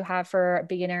advice do you have for a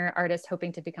beginner artist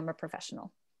hoping to become a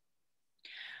professional?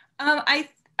 I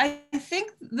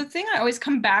think the thing I always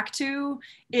come back to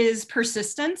is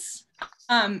persistence.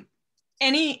 Going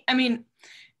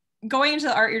into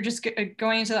the art, you're just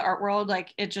going into the art world,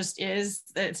 like it just is.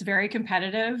 It's very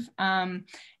competitive, and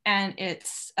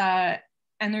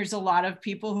and there's a lot of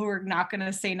people who are not going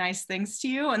to say nice things to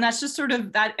you, and that's just sort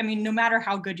of that. I mean, no matter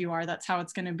how good you are, that's how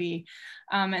it's going to be.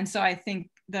 And so I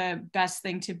think the best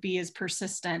thing to be is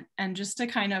persistent, and just to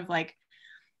kind of like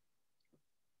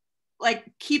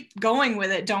keep going with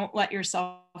it. Don't let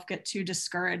yourself get too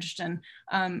discouraged. And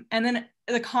then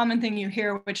the common thing you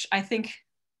hear, which I think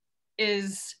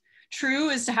is true,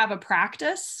 is to have a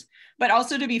practice, but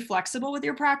also to be flexible with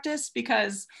your practice,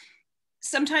 because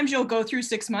sometimes you'll go through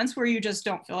 6 months where you just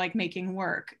don't feel like making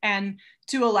work, and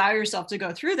to allow yourself to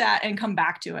go through that and come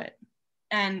back to it,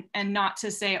 and not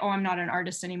to say, oh, I'm not an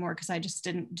artist anymore because I just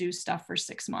didn't do stuff for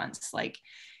 6 months. Like,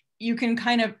 you can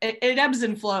kind of, it ebbs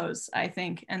and flows, I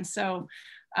think. And so,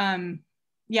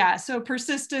 so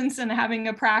persistence and having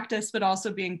a practice, but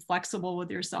also being flexible with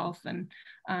yourself, and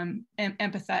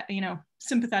empathetic,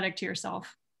 sympathetic to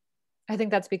yourself. I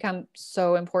think that's become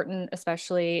so important,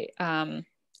 especially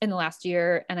in the last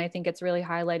year. And I think it's really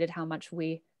highlighted how much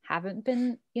we haven't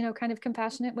been, kind of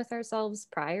compassionate with ourselves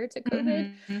prior to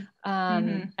COVID.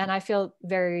 And I feel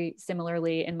very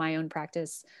similarly in my own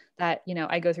practice that,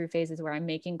 I go through phases where I'm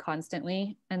making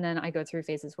constantly, and then I go through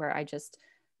phases where I just,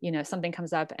 something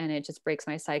comes up and it just breaks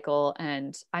my cycle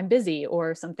and I'm busy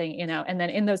or something, and then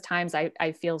in those times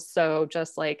I feel so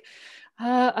just like,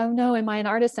 oh no, am I an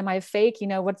artist? Am I fake?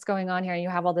 What's going on here? And you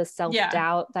have all this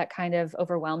self-doubt that kind of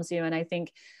overwhelms you. And I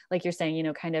think, like you're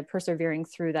saying, kind of persevering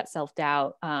through that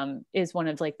self-doubt is one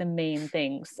of like the main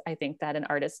things I think that an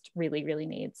artist really, really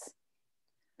needs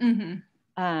to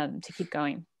keep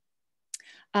going.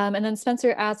 And then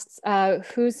Spencer asks,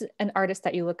 who's an artist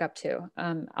that you look up to?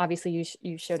 Obviously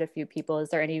you showed a few people. Is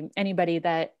there anybody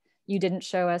that you didn't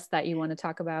show us that you want to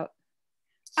talk about?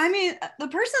 I mean, the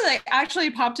person that actually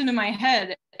popped into my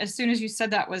head as soon as you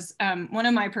said that was one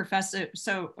of my professors.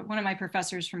 So one of my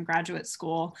professors from graduate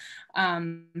school.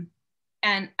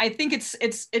 And I think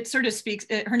it sort of speaks,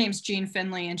 her name's Jean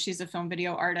Finley, and she's a film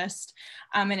video artist.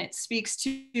 And it speaks to,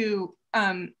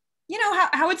 you know,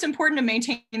 how it's important to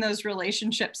maintain those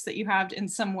relationships that you have in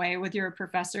some way with your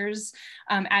professors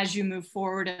as you move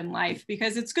forward in life,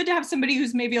 because it's good to have somebody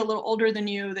who's maybe a little older than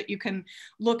you that you can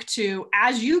look to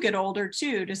as you get older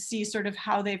too, to see sort of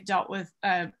how they've dealt with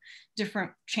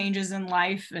different changes in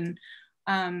life.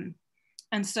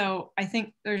 And so I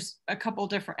think there's a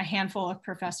handful of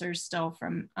professors still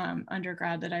from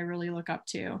undergrad that I really look up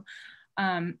to.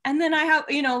 And then I have,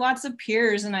 you know, lots of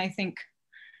peers, and I think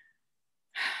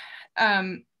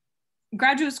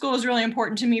graduate school is really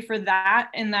important to me for that,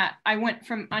 in that I went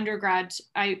from undergrad,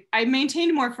 I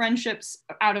maintained more friendships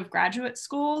out of graduate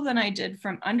school than I did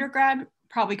from undergrad,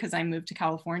 probably because I moved to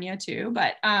California too,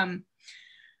 but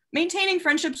maintaining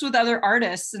friendships with other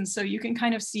artists. And so you can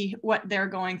kind of see what they're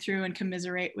going through and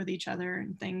commiserate with each other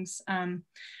and things. And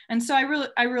so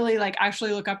I really like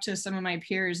actually look up to some of my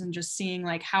peers, and just seeing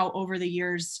like how over the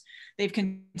years they've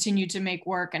continued to make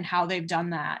work and how they've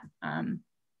done that.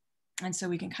 And so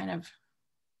we can kind of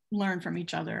learn from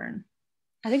each other. And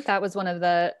I think that was one of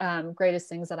the greatest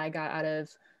things that I got out of,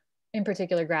 in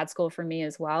particular, grad school for me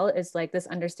as well, is like this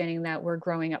understanding that we're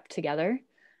growing up together,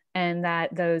 and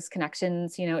that those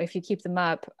connections, you know, if you keep them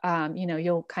up, you know,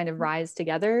 you'll kind of rise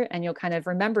together, and you'll kind of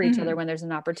remember each other when there's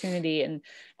an opportunity,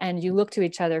 and you look to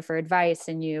each other for advice,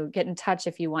 and you get in touch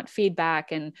if you want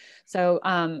feedback. And so,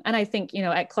 and I think, you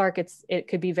know, at Clark, it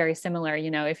could be very similar.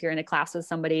 You know, if you're in a class with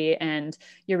somebody and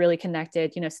you're really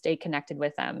connected, you know, stay connected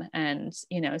with them, and,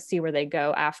 you know, see where they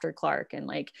go after Clark, and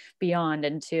like beyond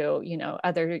into, you know,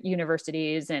 other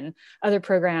universities and other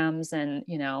programs, and,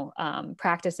 you know,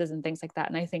 practices and things like that.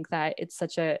 And I think that it's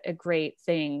such a great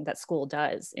thing that school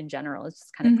does in general. It's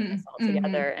just kind of put us all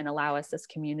together and allow us this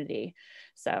community.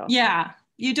 So yeah,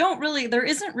 there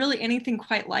isn't really anything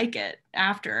quite like it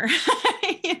after.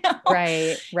 You know?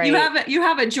 Right. You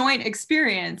have a joint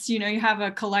experience, you know, you have a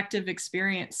collective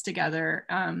experience together.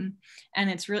 And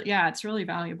it's really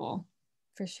valuable.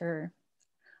 For sure.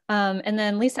 And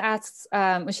then Lisa asks,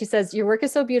 when she says, your work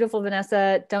is so beautiful,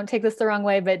 Vanessa, don't take this the wrong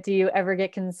way, but do you ever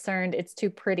get concerned it's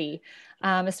too pretty?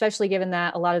 Especially given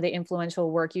that a lot of the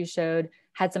influential work you showed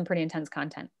had some pretty intense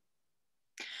content.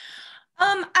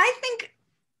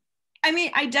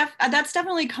 That's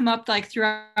definitely come up like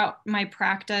throughout my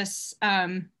practice.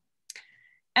 And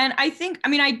I think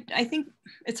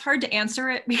it's hard to answer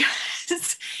it,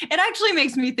 because it actually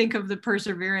makes me think of the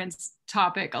perseverance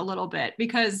topic a little bit,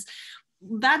 because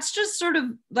that's just sort of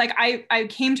like, I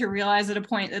came to realize at a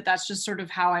point that that's just sort of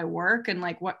how I work, and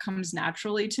like what comes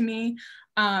naturally to me.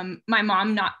 My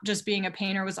mom, not just being a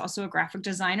painter, was also a graphic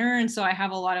designer. And so I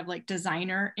have a lot of like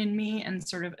designer in me, and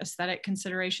sort of aesthetic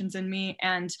considerations in me.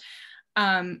 And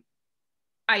I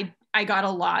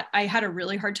had a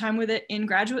really hard time with it in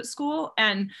graduate school.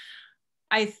 And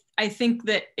I think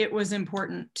that it was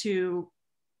important to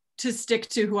stick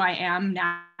to who I am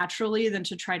naturally than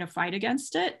to try to fight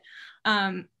against it.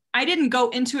 I didn't go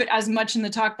into it as much in the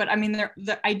talk, but I mean,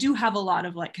 I do have a lot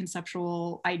of like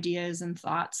conceptual ideas and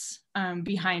thoughts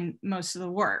behind most of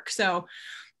the work. So,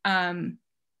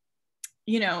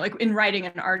 you know, like in writing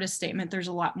an artist statement, there's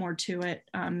a lot more to it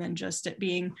than just it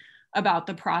being about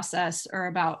the process or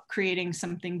about creating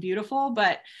something beautiful.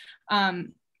 But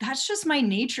that's just my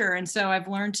nature. And so I've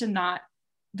learned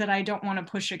that I don't want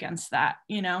to push against that.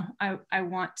 You know, I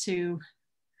want to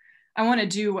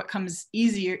do what comes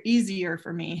easier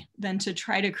for me than to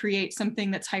try to create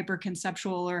something that's hyper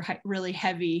conceptual or really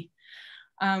heavy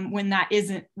when that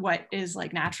isn't what is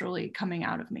like naturally coming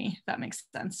out of me, if that makes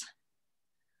sense.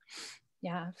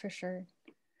 Yeah, for sure.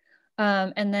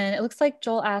 And then it looks like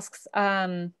Joel asks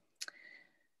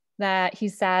that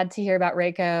he's sad to hear about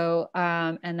Rayko,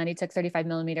 and that he took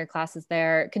 35mm classes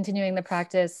there, continuing the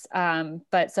practice,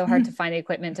 but so hard to find the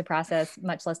equipment to process,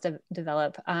 much less to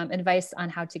develop. Advice on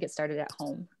how to get started at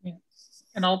home. Yeah.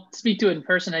 And I'll speak to it in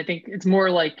person. I think it's more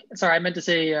like, sorry, I meant to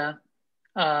say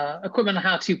equipment on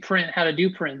how to do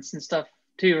prints and stuff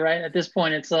too, right? At this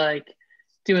point, it's like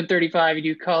doing 35, you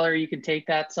do color, you can take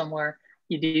that somewhere.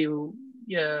 You do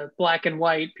black and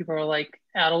white, people are like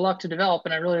out of luck to develop.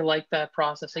 And I really like that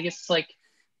process. I guess it's like,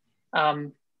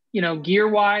 you know, gear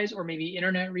wise, or maybe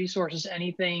internet resources,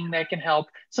 anything that can help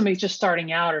somebody just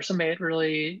starting out, or somebody that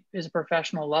really is a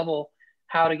professional level,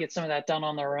 how to get some of that done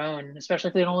on their own, especially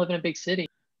if they don't live in a big city.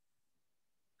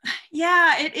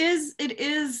 Yeah, it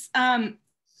is.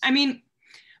 I mean,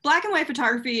 black and white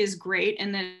photography is great,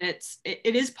 and that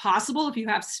it is possible if you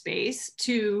have space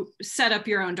to set up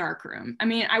your own darkroom. I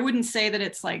mean, I wouldn't say that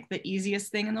it's like the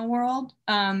easiest thing in the world,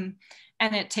 and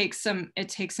it takes some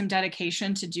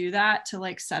dedication to do that, to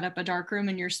like set up a darkroom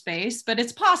in your space, but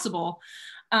it's possible.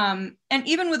 And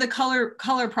even with a color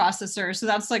processor, so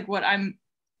that's like what I'm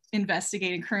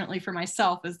investigating currently for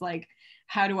myself, is like,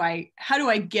 how do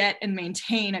I get and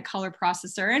maintain a color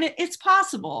processor? And it's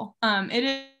possible.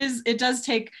 It does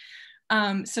take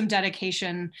some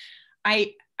dedication.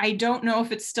 I don't know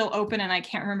if it's still open, and I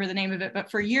can't remember the name of it,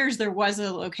 but for years there was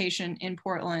a location in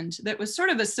Portland that was sort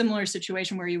of a similar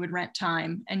situation where you would rent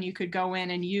time and you could go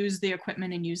in and use the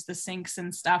equipment and use the sinks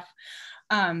and stuff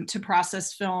to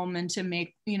process film and to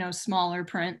make, you know, smaller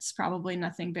prints, probably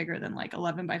nothing bigger than like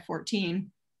 11 by 14.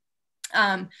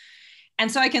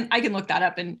 And so I can look that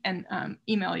up and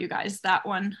email you guys that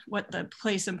one, what the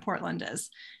place in Portland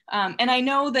is. And I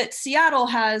know that Seattle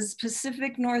has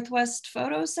Pacific Northwest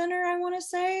Photo Center, I want to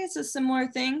say. It's a similar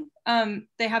thing.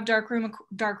 They have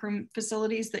darkroom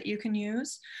facilities that you can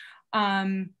use.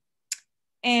 And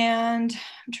I'm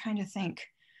trying to think.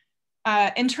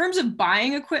 In terms of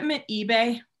buying equipment,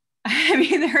 eBay. I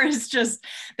mean, there is just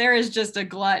a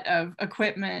glut of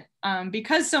equipment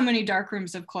because so many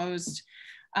darkrooms have closed.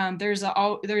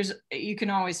 You can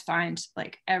always find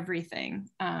like everything.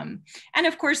 And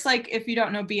of course, like if you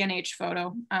don't know B&H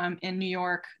Photo in New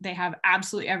York, they have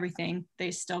absolutely everything. They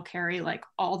still carry like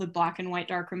all the black and white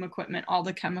darkroom equipment, all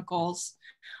the chemicals,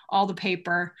 all the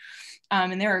paper,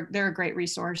 and they're a great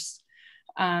resource.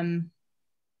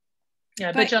 Yeah,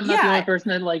 I bet you I'm not the only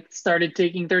person that like started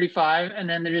taking 35 and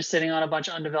then they're just sitting on a bunch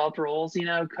of undeveloped rolls, you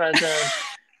know, because of,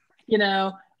 you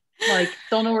know, like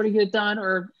don't know where to get it done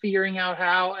or figuring out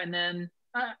how. And then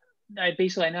I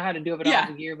know how to do it, but I don't have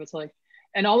the gear. But it's like,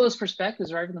 and all those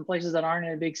perspectives, right, from the places that aren't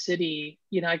in a big city,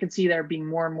 you know, I can see there being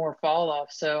more and more fall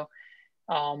off. So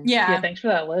thanks for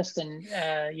that list. And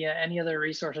any other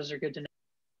resources are good to know.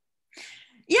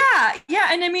 Yeah.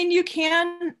 And I mean, you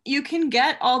can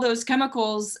get all those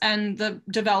chemicals and the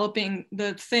developing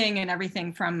the thing and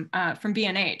everything from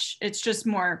B&H. It's just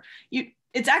more,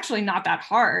 it's actually not that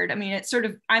hard. I mean, it's sort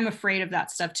of, I'm afraid of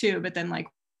that stuff too, but then like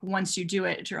once you do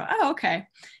it, you're like, oh, okay.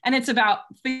 And it's about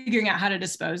figuring out how to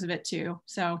dispose of it too.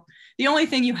 So the only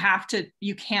thing you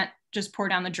can't just pour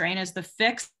down the drain is the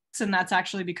fix. And that's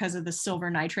actually because of the silver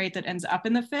nitrate that ends up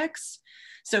in the fix.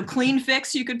 So clean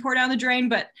fix, you could pour down the drain,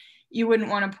 but you wouldn't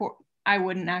want to pour, I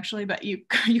wouldn't actually, but you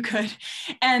could.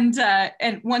 And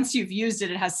once you've used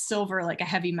it, it has silver, like a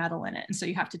heavy metal in it. And so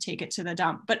you have to take it to the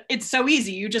dump, but it's so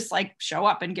easy. You just like show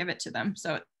up and give it to them.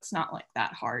 So it's not like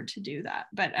that hard to do that.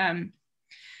 But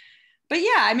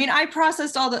yeah, I mean, I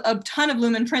processed a ton of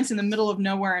lumen prints in the middle of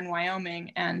nowhere in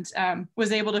Wyoming and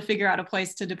was able to figure out a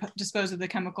place to dispose of the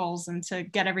chemicals and to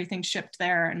get everything shipped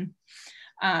there. And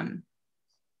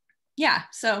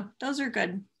so those are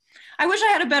good. I wish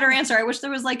I had a better answer. I wish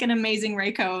there was like an amazing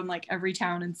Rayko in like every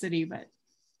town and city, but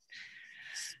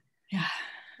yeah.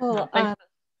 Well,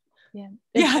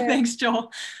 thanks,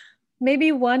 Joel.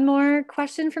 Maybe one more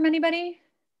question from anybody?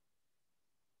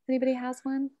 Anybody has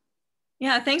one?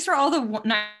 Yeah, thanks for all the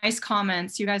nice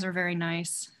comments. You guys are very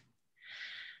nice.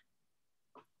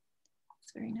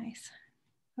 It's very nice.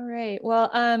 All right.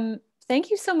 Well,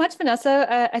 thank you so much,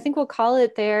 Vanessa. I think we'll call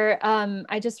it there.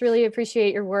 I just really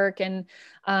appreciate your work, and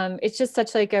it's just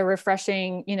such like a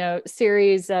refreshing,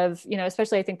 series of,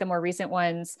 especially I think the more recent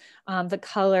ones, the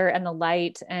color and the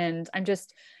light. And I'm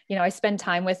just, I spend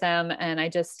time with them, and I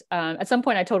just, at some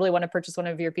point I totally want to purchase one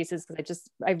of your pieces because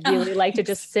I really like to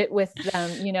just sit with them,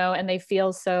 and they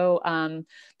feel so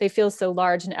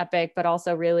large and epic, but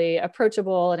also really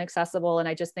approachable and accessible. And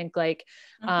I just think like,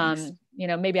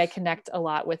 maybe I connect a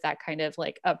lot with that kind of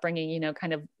like upbringing,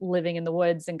 kind of living in the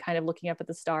woods and kind of looking up at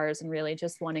the stars and really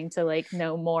just wanting to like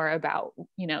know more about,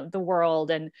 the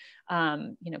world and,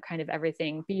 kind of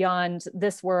everything beyond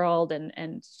this world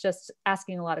and just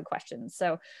asking a lot of questions.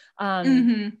 So,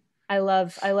 I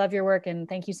love your work, and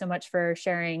thank you so much for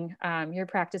sharing, your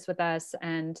practice with us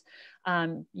and,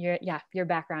 your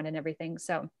background and everything.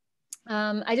 So,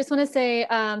 I just want to say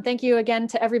thank you again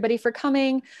to everybody for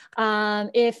coming.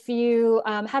 If you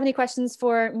have any questions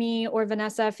for me or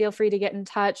Vanessa, feel free to get in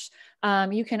touch.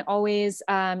 You can always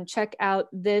check out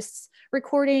this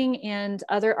recording and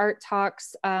other art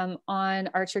talks on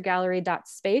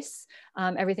archergallery.space.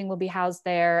 Everything will be housed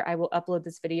there. I will upload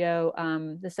this video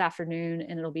this afternoon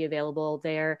and it'll be available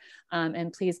there.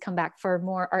 And please come back for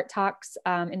more art talks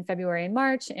in February and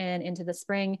March and into the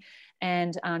spring.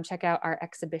 And check out our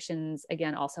exhibitions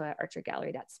again, also at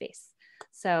archergallery.space.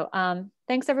 So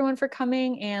thanks everyone for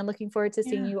coming, and looking forward to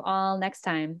seeing Yeah. you all next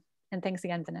time. And thanks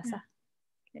again, Vanessa.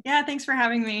 Yeah, thanks for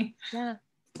having me. Yeah.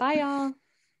 Bye, y'all.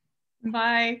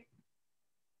 Bye.